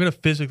like, I'm going to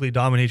physically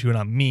dominate you and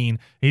I'm mean.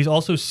 And he's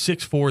also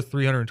 6'4",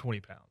 320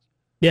 pounds.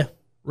 Yeah.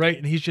 Right?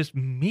 And he's just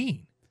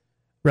mean.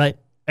 Right.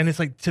 And it's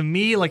like, to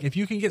me, like, if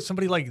you can get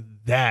somebody like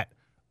that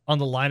on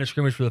the line of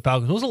scrimmage for the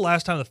Falcons. When was the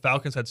last time the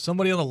Falcons had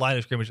somebody on the line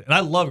of scrimmage? And I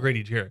love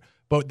Grady Jarrett,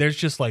 but there's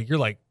just like,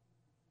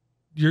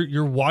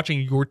 you're watching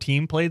your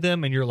team play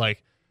them and you're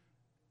like,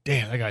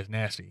 damn, that guy's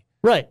nasty.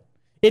 Right.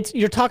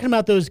 You're talking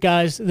about those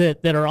guys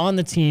that are on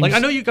the team. Like, I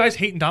know you guys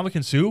hate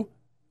Ndamukong Suh,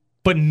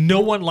 but no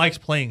one likes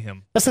playing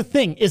him. That's the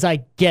thing, is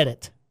I get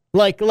it.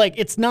 Like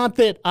it's not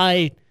that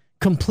I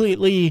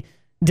completely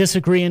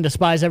disagree and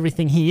despise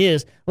everything he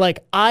is.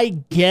 Like,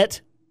 I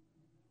get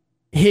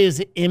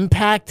his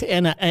impact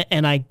and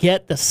I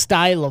get the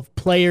style of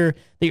player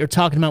that you're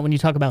talking about when you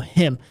talk about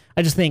him.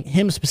 I just think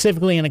him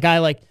specifically and a guy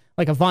like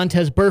a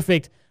Vontaze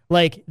Burfict,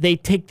 like, they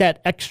take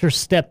that extra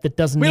step that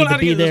doesn't need to be there. We don't have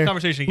to get into this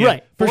conversation again.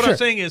 Right, for what sure. I'm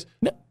saying is,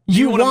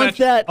 you want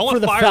that I want for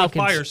the fire Falcons.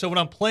 with fire. So when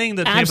I'm playing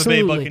the Tampa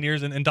Bay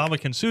Buccaneers and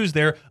Ndamukong Suh's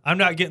there, I'm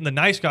not getting the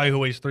nice guy who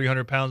weighs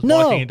 300 pounds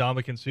blocking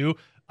Ndamukong Suh.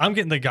 I'm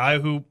getting the guy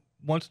who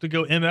wants to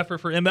go MFer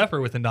for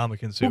MFer with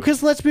Ndamukong Suh. Well,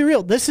 because let's be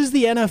real, this is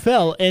the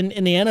NFL, and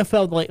in the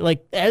NFL,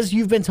 like as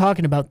you've been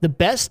talking about, the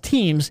best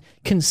teams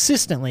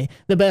consistently,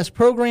 the best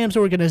programs,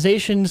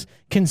 organizations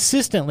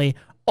consistently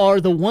are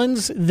the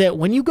ones that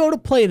when you go to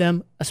play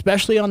them,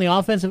 especially on the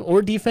offensive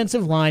or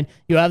defensive line,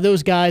 you have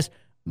those guys,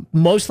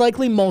 most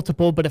likely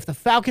multiple, but if the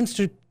Falcons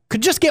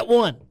could just get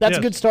one, that's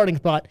a good starting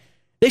spot.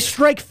 They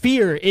strike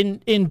fear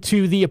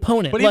into the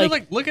opponent. But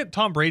even look at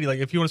Tom Brady. Like,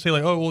 if you want to say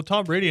like, oh, well,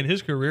 Tom Brady in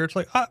his career, it's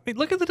like, I mean,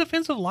 look at the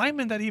defensive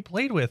lineman that he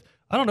played with.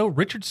 I don't know,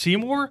 Richard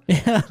Seymour,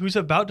 who's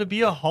about to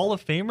be a Hall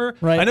of Famer.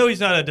 Right. I know he's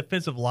not a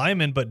defensive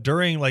lineman, but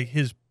during like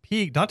his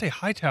peak, Dante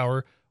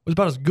Hightower was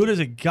about as good as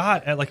it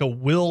got at like a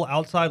will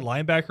outside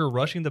linebacker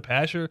rushing the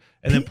passer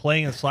and then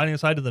playing and sliding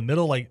inside to the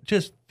middle, like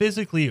just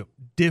physically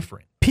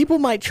different. People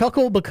might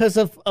chuckle because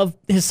of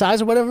his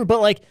size or whatever,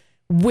 but like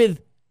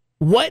with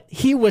what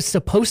he was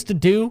supposed to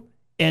do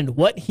and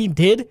what he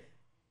did,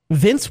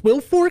 Vince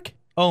Wilfork,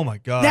 oh my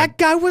God, that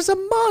guy was a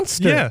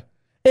monster. Yeah.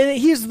 And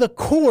he's the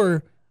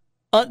core,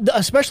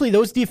 especially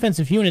those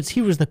defensive units,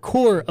 he was the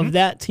core of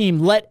that team.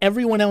 Let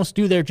everyone else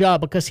do their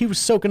job because he was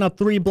soaking up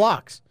 3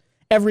 blocks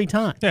every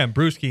time. Yeah, and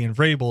Brewski and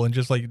Vrabel and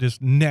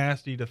just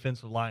nasty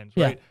defensive lines,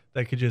 right? Yeah.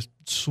 That could just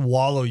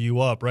swallow you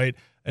up, right?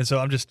 And so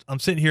I'm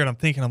sitting here and I'm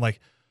thinking, I'm like,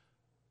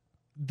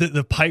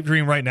 the pipe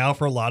dream right now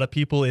for a lot of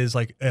people is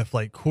like, if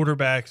like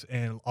quarterbacks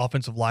and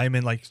offensive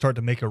linemen like start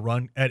to make a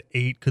run at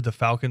 8, could the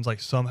Falcons like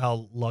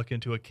somehow luck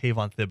into a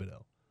Kayvon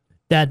Thibodeau?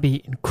 That'd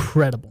be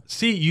incredible.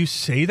 See, you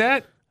say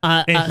that,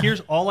 and here's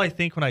all I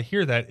think when I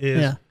hear that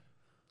is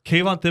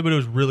Kayvon Thibodeau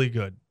is really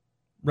good,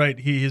 right?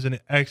 He is an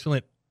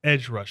excellent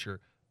edge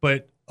rusher.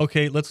 But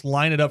okay, let's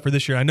line it up for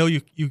this year. I know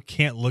you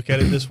can't look at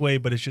it this way,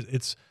 but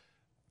it's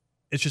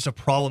just a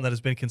problem that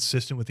has been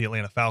consistent with the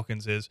Atlanta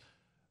Falcons is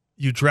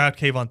you draft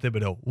Kayvon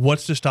Thibodeau.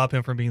 What's to stop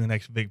him from being the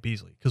next Vic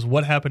Beasley? Because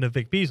what happened to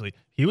Vic Beasley?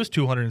 He was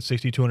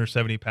 260,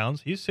 270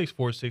 pounds. He's 6'4",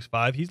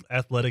 6'5". He's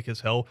athletic as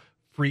hell,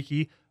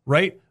 freaky,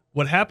 right?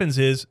 What happens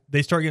is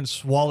they start getting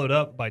swallowed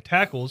up by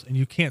tackles, and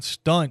you can't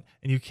stunt,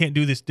 and you can't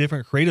do this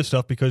different creative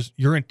stuff because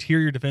your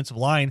interior defensive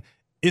line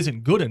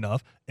isn't good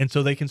enough, and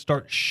so they can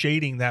start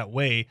shading that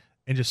way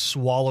and just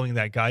swallowing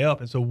that guy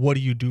up. And so what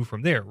do you do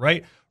from there,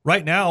 right?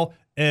 Right now,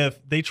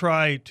 if they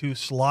try to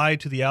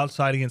slide to the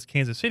outside against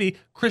Kansas City,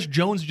 Chris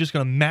Jones is just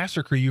going to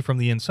massacre you from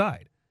the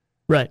inside.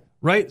 Right.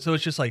 Right? So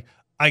it's just like,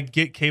 I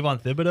get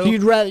Kayvon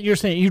Thibodeau. You're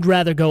saying you'd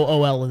rather go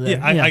OL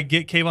than I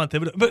get Kayvon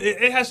Thibodeau, but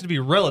it has to be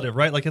relative,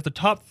 right? Like if the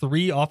top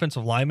 3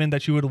 offensive linemen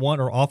that you would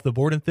want are off the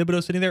board and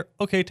Thibodeau sitting there,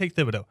 okay, take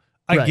Thibodeau.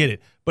 I get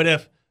it. But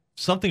if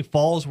something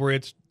falls where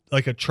it's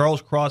like a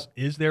Charles Cross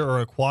is there or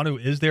a Kwanu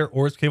is there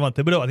or it's Kayvon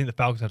Thibodeau, I think the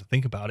Falcons have to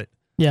think about it.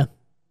 Yeah.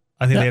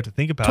 I think they have to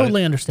think about it.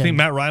 Totally understand. I think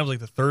Matt Ryan was like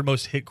the 3rd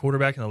most hit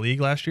quarterback in the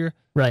league last year.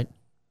 Right.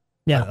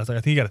 Yeah. I was like,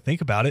 I think you got to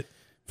think about it.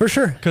 For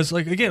sure. Because,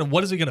 like, again,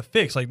 what is it going to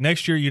fix? Like,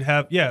 next year you'd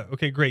have,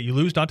 okay, great. You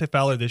lose Dante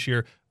Fowler this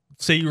year.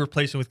 Say you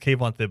replace him with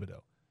Kayvon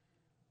Thibodeau.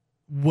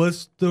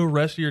 What's the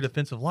rest of your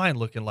defensive line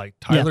looking like?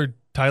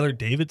 Tyler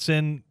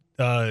Davidson,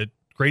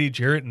 Grady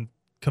Jarrett, and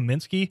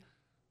Kaminsky?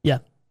 Yeah.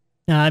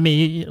 I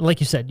mean,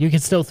 like you said, you can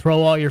still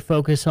throw all your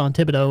focus on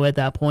Thibodeau at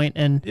that point,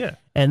 and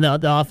the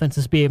offense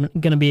is going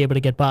to be able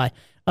to get by.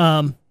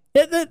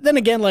 Then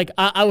again, like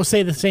I will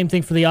say the same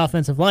thing for the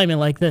offensive linemen.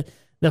 Like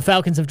the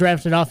Falcons have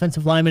drafted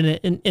offensive linemen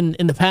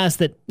in the past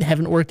that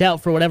haven't worked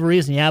out for whatever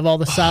reason. You have all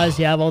the size,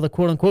 you have all the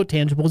quote unquote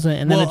tangibles,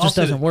 and then it just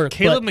doesn't work.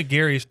 Caleb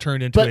McGarry's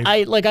turned into. But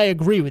I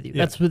agree with you.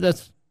 Yeah.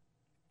 That's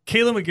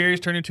Caleb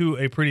McGarry's turned into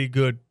a pretty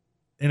good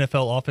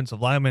NFL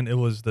offensive lineman. It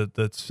was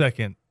the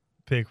second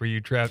pick where you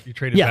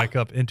traded back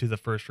up into the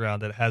first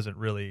round that hasn't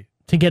really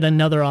to get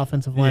another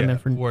offensive lineman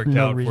for worked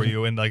no out reason. for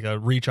you, and like a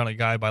reach on a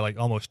guy by like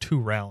almost 2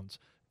 rounds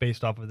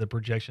based off of the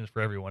projections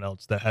for everyone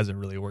else. That hasn't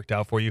really worked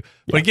out for you.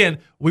 But again,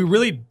 we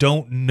really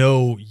don't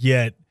know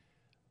yet.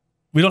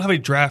 We don't have a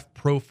draft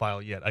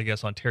profile yet, I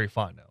guess, on Terry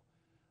Fontenot.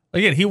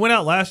 Again, he went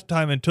out last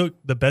time and took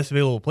the best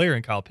available player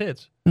in Kyle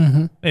Pitts.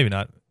 Mm-hmm. Maybe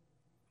not.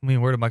 I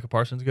mean, where did Micah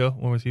Parsons go?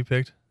 When was he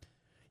picked?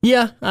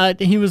 Yeah,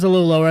 he was a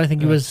little lower. I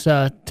think he was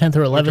 10th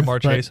or 11th.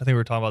 Jamar Chase. I think we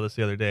were talking about this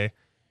the other day.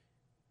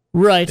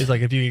 Right. It's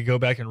like if you could go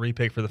back and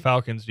repick for the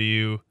Falcons, do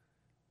you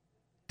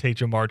take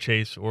Jamar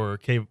Chase or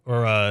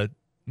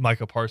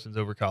Micah Parsons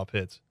over Kyle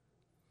Pitts?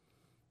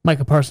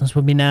 Micah Parsons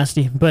would be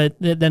nasty, but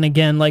then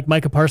again, like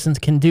Micah Parsons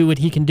can do what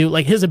he can do.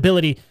 Like his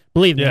ability,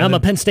 believe me, I'm a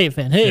Penn State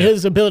fan.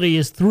 His ability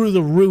is through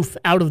the roof,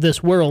 out of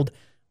this world.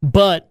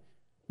 But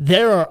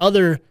there are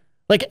other,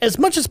 like as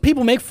much as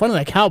people make fun of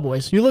the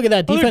Cowboys, you look at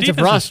that defensive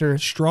roster,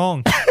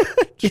 strong,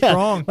 yeah,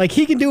 strong. Like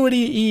he can do what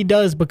he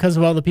does because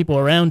of all the people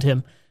around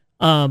him.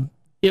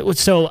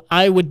 So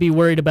I would be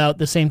worried about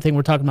the same thing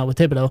we're talking about with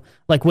Thibodeau.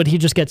 Like would he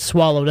just get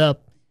swallowed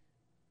up?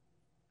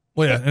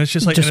 Well, yeah, and it's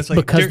just like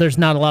because there's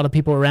not a lot of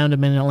people around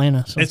him in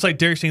Atlanta. So. It's like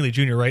Derek Stingley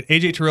Jr., right?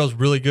 AJ Terrell's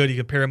really good. You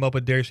can pair him up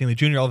with Derek Stingley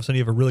Jr. All of a sudden,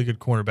 you have a really good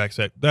cornerback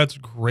set. That's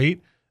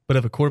great. But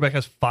if a quarterback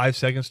has 5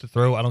 seconds to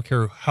throw, I don't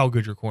care how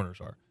good your corners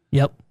are.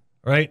 Yep.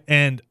 Right?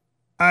 And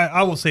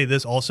I will say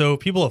this also.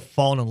 People have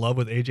fallen in love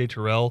with AJ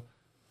Terrell,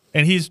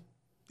 and he's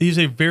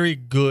a very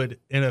good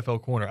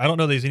NFL corner. I don't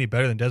know that he's any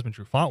better than Desmond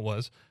Trufant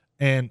was,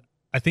 and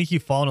I think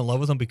you've fallen in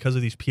love with him because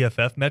of these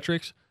PFF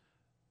metrics.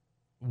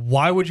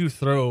 Why would you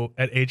throw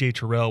at AJ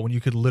Terrell when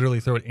you could literally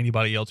throw at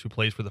anybody else who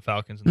plays for the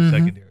Falcons in the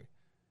secondary?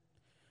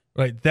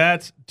 Right?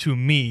 That's, to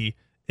me,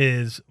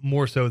 is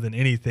more so than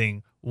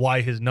anything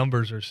why his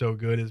numbers are so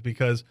good is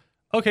because,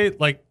 okay,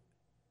 like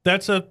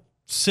that's a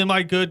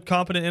semi-good,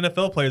 competent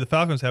NFL player the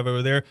Falcons have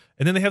over there,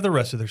 and then they have the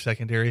rest of their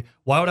secondary.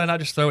 Why would I not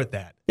just throw at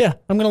that? Yeah,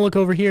 I'm going to look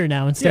over here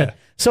now instead. Yeah.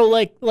 So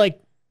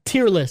like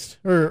tier list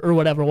or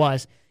whatever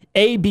wise,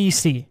 A, B,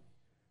 C.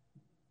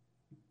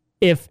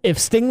 If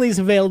Stingley's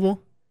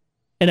available,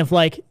 and if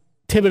like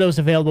Thibodeau's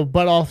available,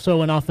 but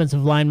also an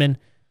offensive lineman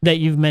that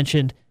you've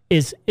mentioned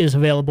is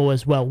available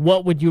as well,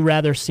 what would you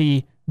rather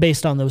see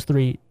based on those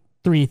three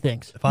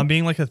things? If I'm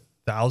being like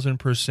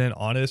 1,000%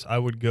 honest, I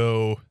would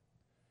go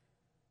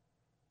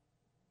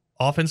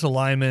offensive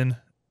lineman,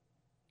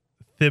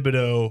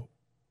 Thibodeau,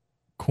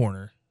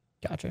 corner.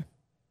 Gotcha.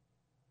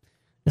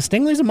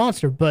 Stingley's a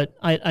monster, but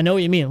I know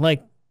what you mean.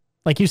 Like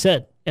you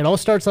said, it all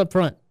starts up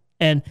front,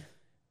 and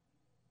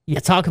you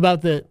talk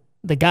about the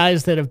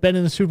guys that have been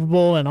in the Super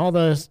Bowl and all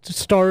the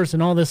stars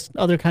and all this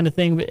other kind of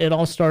thing. It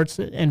all starts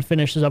and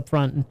finishes up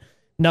front, and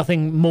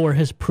nothing more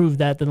has proved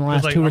that than the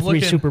last 2 or 3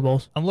 Super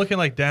Bowls. I'm looking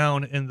like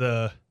down in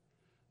the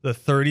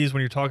 30s when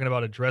you're talking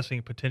about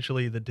addressing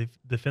potentially the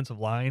defensive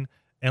line,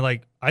 and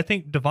like I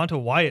think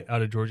Devonta Wyatt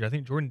out of Georgia. I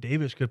think Jordan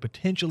Davis could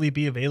potentially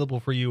be available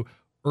for you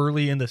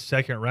early in the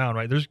second round.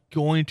 Right? There's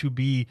going to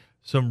be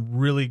some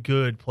really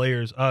good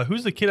players.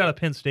 Who's the kid out of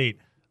Penn State?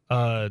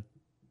 The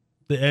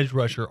edge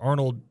rusher,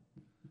 Arnold.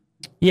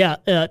 Yeah,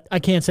 I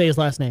can't say his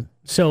last name.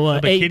 So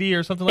Kitty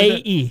or something like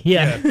that. A-E,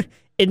 yeah.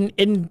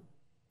 in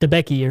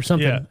DeBecky or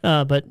something.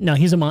 Yeah. But no,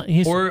 he's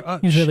he's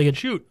really good.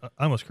 Shoot,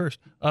 I almost cursed.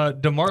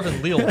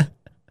 DeMarvin Leal.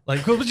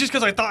 Like just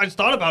because I just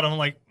thought about him, I'm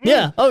like,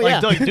 yeah, oh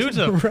like, yeah, like, dude's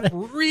a right.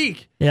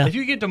 freak. Yeah. If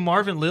you get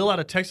DeMarvin Leal out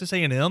of Texas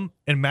A&M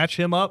and match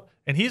him up,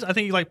 and I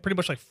think he's like pretty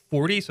much like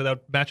 40, so that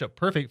would match up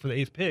perfect for the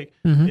 8th pick.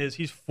 Is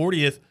he's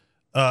 40th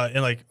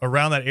in like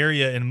around that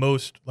area in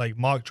most like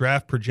mock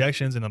draft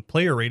projections and on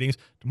player ratings.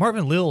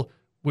 DeMarvin Leal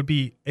would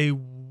be a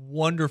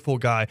wonderful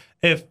guy.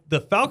 If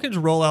the Falcons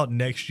roll out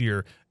next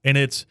year and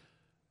it's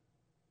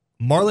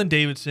Marlon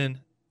Davidson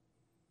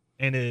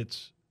and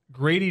it's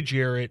Grady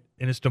Jarrett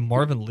and it's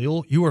DeMarvin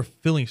Leal, you are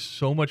feeling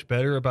so much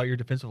better about your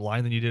defensive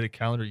line than you did a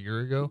calendar year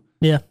ago.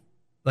 Yeah.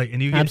 Like,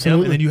 and you get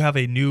him, and then you have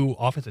a new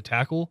offensive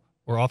tackle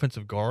or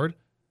offensive guard.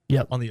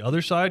 Yep. On the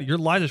other side, your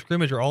lines of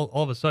scrimmage are all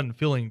of a sudden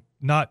feeling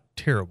not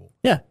terrible.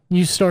 Yeah,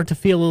 you start to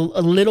feel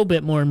a little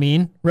bit more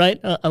mean, right?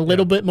 A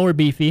little bit more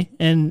beefy,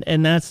 and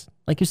that's,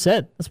 like you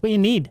said, that's what you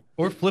need.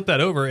 Or flip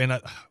that over,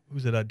 and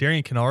who's it?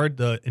 Darian Kennard,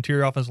 the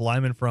interior offensive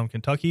lineman from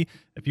Kentucky.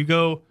 If you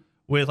go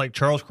with like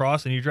Charles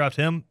Cross and you draft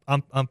him,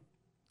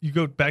 you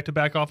go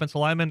back-to-back offensive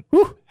lineman.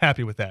 Whew.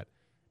 Happy with that.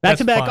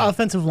 Back-to-back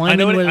offensive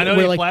linemen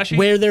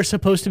where they're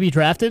supposed to be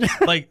drafted.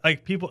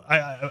 like people,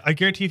 I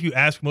guarantee if you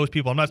ask most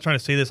people, I'm not trying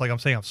to say this like I'm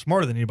saying I'm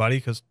smarter than anybody,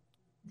 because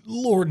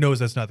Lord knows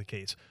that's not the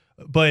case.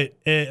 But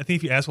I think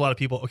if you ask a lot of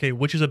people, okay,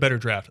 which is a better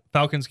draft?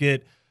 Falcons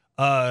get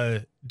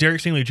Derek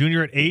Stingley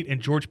Jr. at 8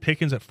 and George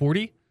Pickens at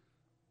 40,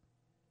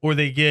 or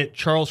they get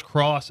Charles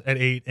Cross at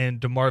 8 and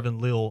DeMarvin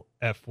Leal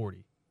at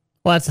 40.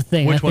 Well, that's the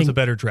thing. Which one's a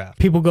better draft?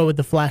 People go with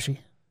the flashy.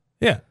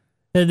 Yeah.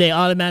 They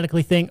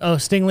automatically think, oh,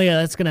 Stingley,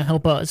 that's going to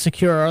help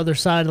secure our other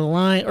side of the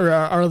line, or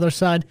our other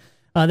side.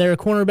 They're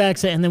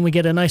cornerbacks, and then we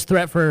get a nice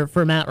threat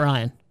for Matt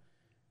Ryan.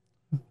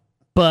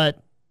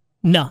 But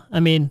no, I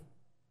mean,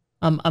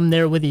 I'm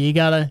there with you. You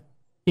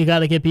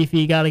gotta get beefy.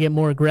 You gotta get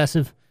more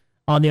aggressive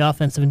on the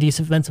offensive and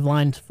defensive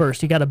lines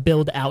first. You gotta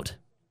build out.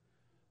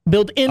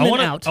 Build in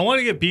and out. I want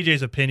to get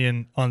BJ's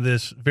opinion on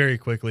this very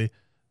quickly.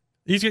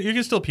 You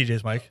can still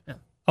PJ's, Mike. Yeah.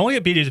 I want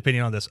to get BJ's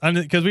opinion on this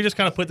because we just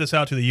kind of put this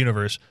out to the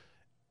universe.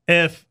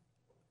 If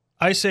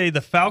I say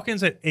the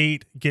Falcons at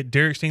 8 get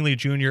Derek Stingley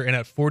Jr. and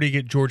at 40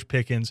 get George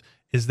Pickens,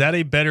 is that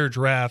a better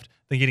draft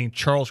than getting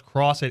Charles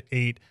Cross at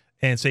 8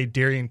 and say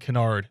Darian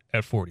Kennard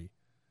at 40?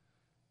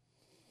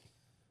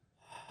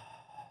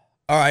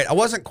 All right, I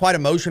wasn't quite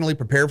emotionally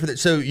prepared for that,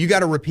 so you got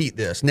to repeat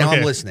this. Now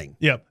I'm listening.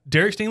 Yep.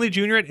 Derek Stingley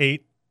Jr. at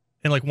 8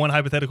 in like one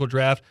hypothetical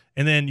draft,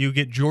 and then you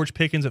get George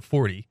Pickens at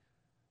 40.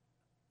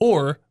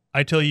 Or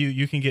I tell you,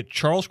 you can get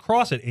Charles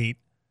Cross at 8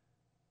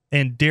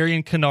 and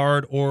Darian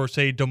Kennard or,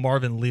 say,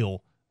 DeMarvin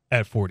Leal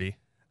at 40.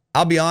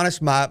 I'll be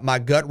honest, my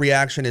gut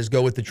reaction is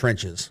go with the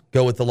trenches.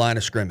 Go with the line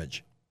of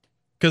scrimmage.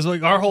 Because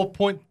like our whole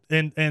point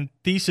and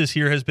thesis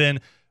here has been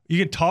you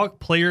can talk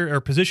player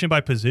or position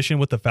by position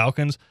with the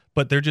Falcons,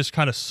 but they're just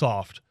kind of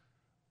soft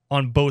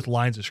on both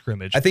lines of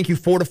scrimmage. I think you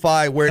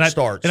fortify where it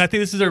starts. And I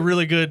think this is a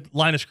really good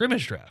line of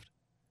scrimmage draft.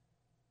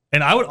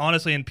 And I would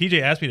honestly, and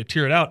PJ asked me to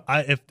tear it out,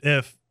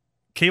 if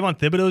Kayvon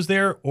Thibodeau's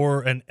there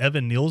or an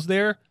Evan Neal's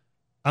there,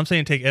 I'm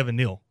saying take Evan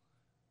Neal.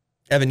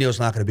 Evan Neal's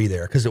not going to be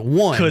there because at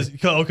one, because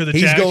he's going to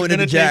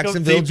the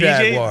Jacksonville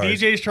Jaguars.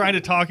 BJ's trying to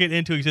talk it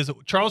into. He says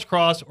Charles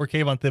Cross or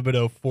Kayvon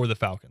Thibodeau for the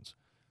Falcons.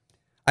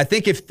 I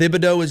think if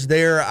Thibodeau is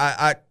there,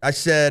 I've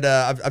said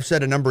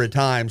a number of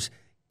times,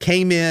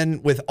 came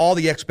in with all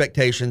the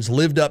expectations,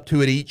 lived up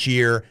to it each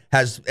year,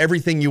 has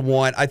everything you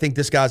want. I think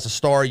this guy's a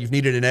star. You've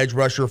needed an edge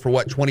rusher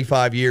for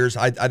 25 years.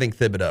 I think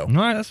Thibodeau.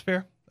 All right, that's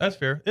fair. That's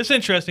fair. It's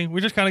interesting. We're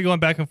just kind of going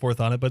back and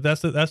forth on it, but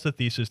that's the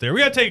thesis there.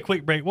 We got to take a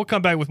quick break. We'll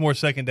come back with more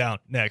Second Down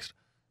next.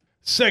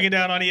 Second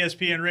Down on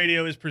ESPN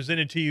Radio is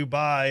presented to you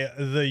by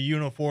The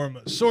Uniform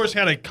Source.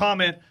 Had a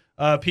comment,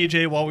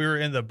 PJ, while we were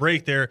in the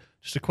break there.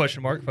 Just a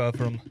question mark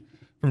from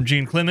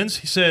Gene Clemens.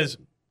 He says,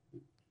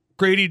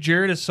 Grady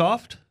Jarrett is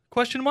soft?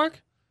 Question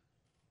mark.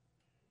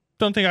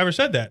 Don't think I ever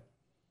said that.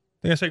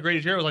 I think I said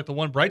Grady Jarrett was like the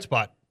one bright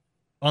spot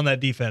on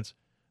that defense.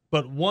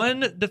 But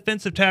one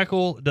defensive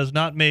tackle does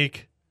not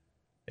make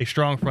a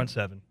strong front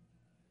seven.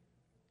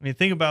 I mean,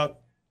 think about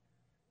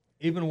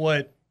even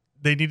what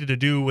they needed to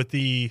do with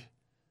the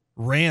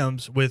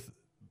Rams with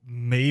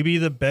maybe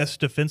the best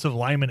defensive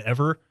lineman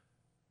ever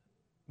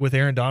with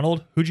Aaron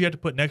Donald. Who'd you have to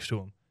put next to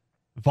him?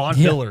 Von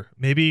Miller,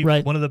 maybe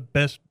one of the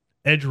best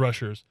edge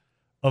rushers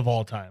of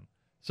all time.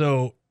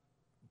 So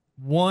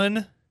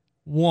 1-1.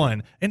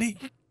 And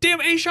damn,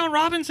 A'Shawn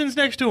Robinson's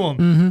next to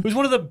him, who's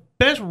one of the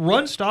best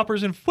run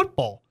stoppers in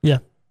football. Yeah.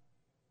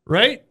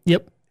 Right?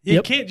 Yep.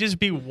 It can't just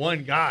be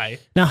one guy.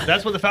 No.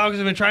 That's what the Falcons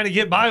have been trying to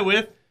get by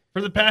with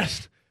for the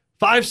past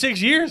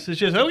 5-6 years. It's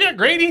just, we got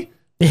Grady.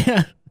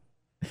 Yeah.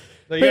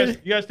 So you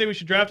guys think we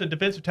should draft a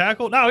defensive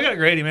tackle? No, we got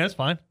Grady, man. It's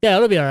fine. Yeah,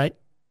 it'll be all right.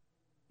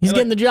 He's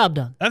getting the job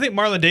done. I think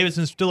Marlon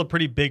Davidson's still a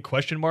pretty big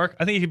question mark.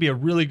 I think he could be a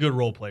really good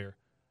role player,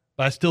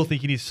 but I still think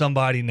he needs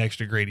somebody next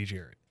to Grady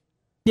Jarrett.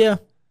 Yeah.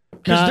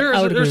 Because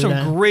there's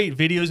some great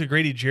videos of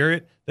Grady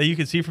Jarrett that you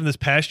can see from this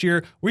past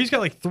year where he's got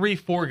like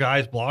 3-4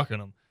 guys blocking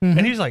him.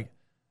 And he's like,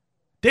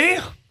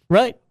 damn.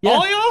 Right. Yeah.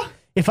 All y'all?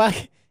 If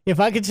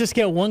I could just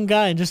get one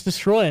guy and just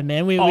destroy him,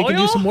 man, we could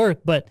do some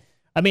work. But,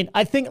 I mean,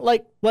 I think,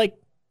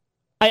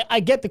 I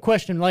get the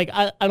question. Like,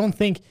 I don't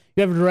think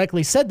you ever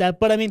directly said that.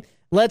 But, I mean,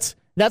 that's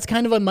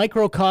kind of a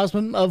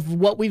microcosm of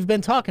what we've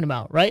been talking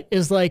about, right?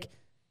 Is like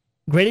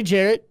Grady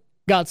Jarrett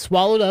got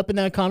swallowed up in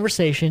that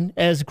conversation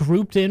as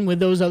grouped in with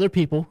those other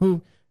people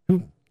who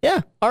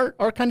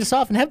are kind of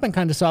soft and have been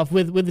kind of soft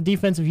with the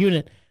defensive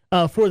unit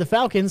for the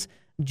Falcons,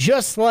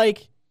 just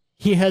like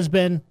he has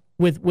been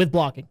with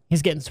blocking.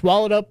 He's getting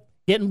swallowed up,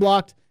 getting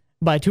blocked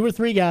by 2 or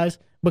 3 guys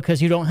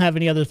because you don't have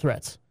any other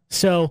threats.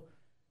 So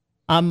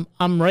I'm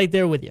right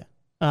there with you.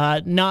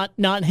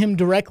 Not him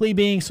directly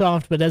being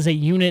soft, but as a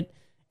unit,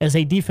 as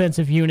a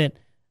defensive unit,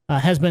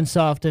 has been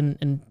soft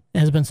and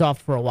has been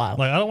soft for a while.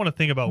 Like, I don't want to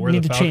think about where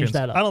the Falcons. Change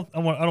that up. I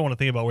don't want to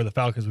think about where the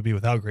Falcons would be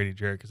without Grady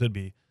Jarrett because it'd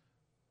be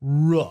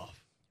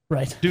rough.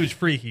 Right. Dude's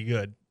freaky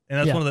good,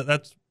 and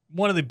that's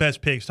one of the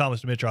best picks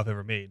Thomas Dimitroff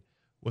ever made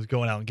was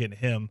going out and getting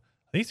him.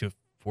 I think he's a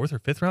 4th or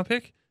 5th round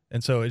pick,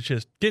 and so it's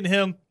just getting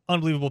him.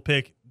 Unbelievable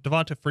pick.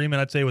 Devonta Freeman,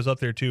 I'd say, was up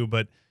there too,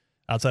 but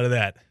outside of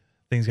that,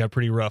 things got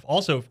pretty rough.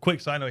 Also, quick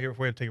side note here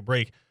before we have to take a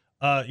break.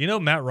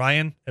 Matt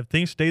Ryan, if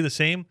things stay the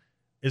same,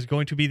 is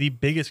going to be the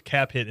biggest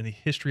cap hit in the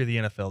history of the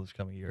NFL this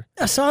coming year.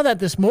 I saw that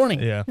this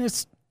morning. Yeah.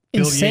 It's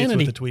Bill Yates insanity.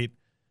 with the tweet.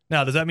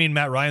 Now, does that mean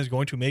Matt Ryan is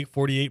going to make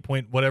 48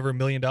 point whatever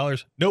million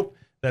dollars? Nope.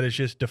 That is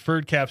just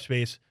deferred cap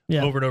space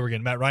over and over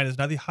again. Matt Ryan is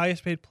not the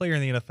highest paid player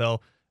in the NFL,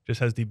 just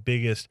has the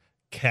biggest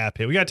cap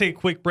hit. We got to take a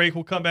quick break.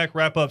 We'll come back,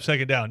 wrap up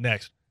Second Down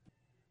next.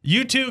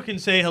 You two can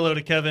say hello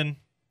to Kevin.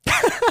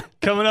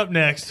 Coming up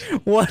next.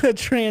 What a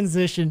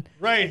transition.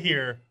 Right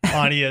here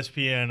on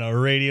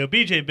ESPN Radio.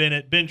 BJ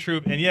Bennett, Ben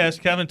Troop, and yes,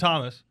 Kevin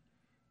Thomas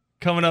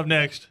coming up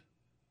next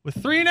with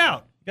 3 and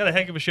Out. Got a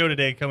heck of a show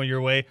today coming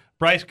your way.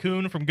 Bryce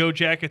Kuhn from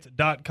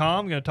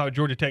GoJackets.com. Going to talk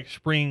Georgia Tech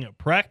spring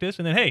practice.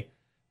 And then, hey,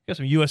 got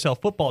some USL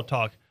football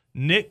talk.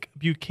 Nick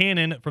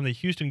Buchanan from the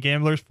Houston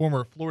Gamblers,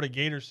 former Florida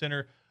Gators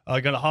center,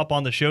 going to hop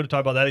on the show to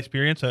talk about that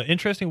experience. An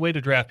interesting way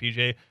to draft,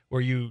 PJ,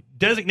 where you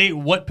designate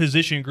what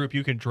position group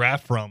you can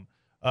draft from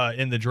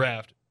in the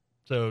draft.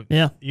 So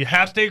you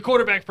have to take a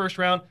quarterback first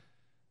round.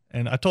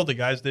 And I told the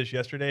guys this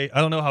yesterday.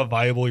 I don't know how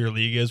viable your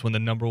league is when the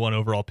number 1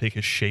 overall pick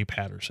is Shea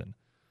Patterson.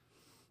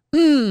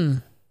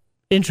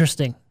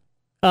 Interesting.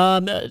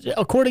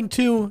 According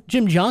to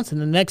Jim Johnson,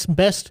 the next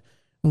best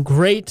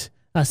great,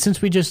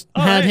 since we just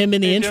had him in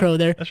the intro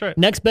there. That's right.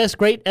 Next best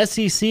great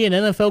SEC and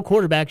NFL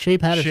quarterback, Shea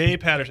Patterson. Shea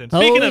Patterson.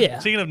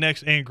 Speaking of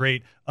next and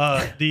great,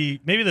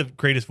 maybe the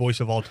greatest voice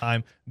of all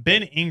time,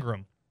 Ben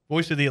Ingram,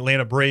 voice of the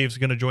Atlanta Braves,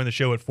 going to join the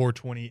show at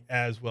 4:20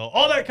 as well.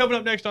 All that coming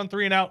up next on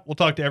 3 and Out. We'll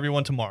talk to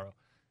everyone tomorrow.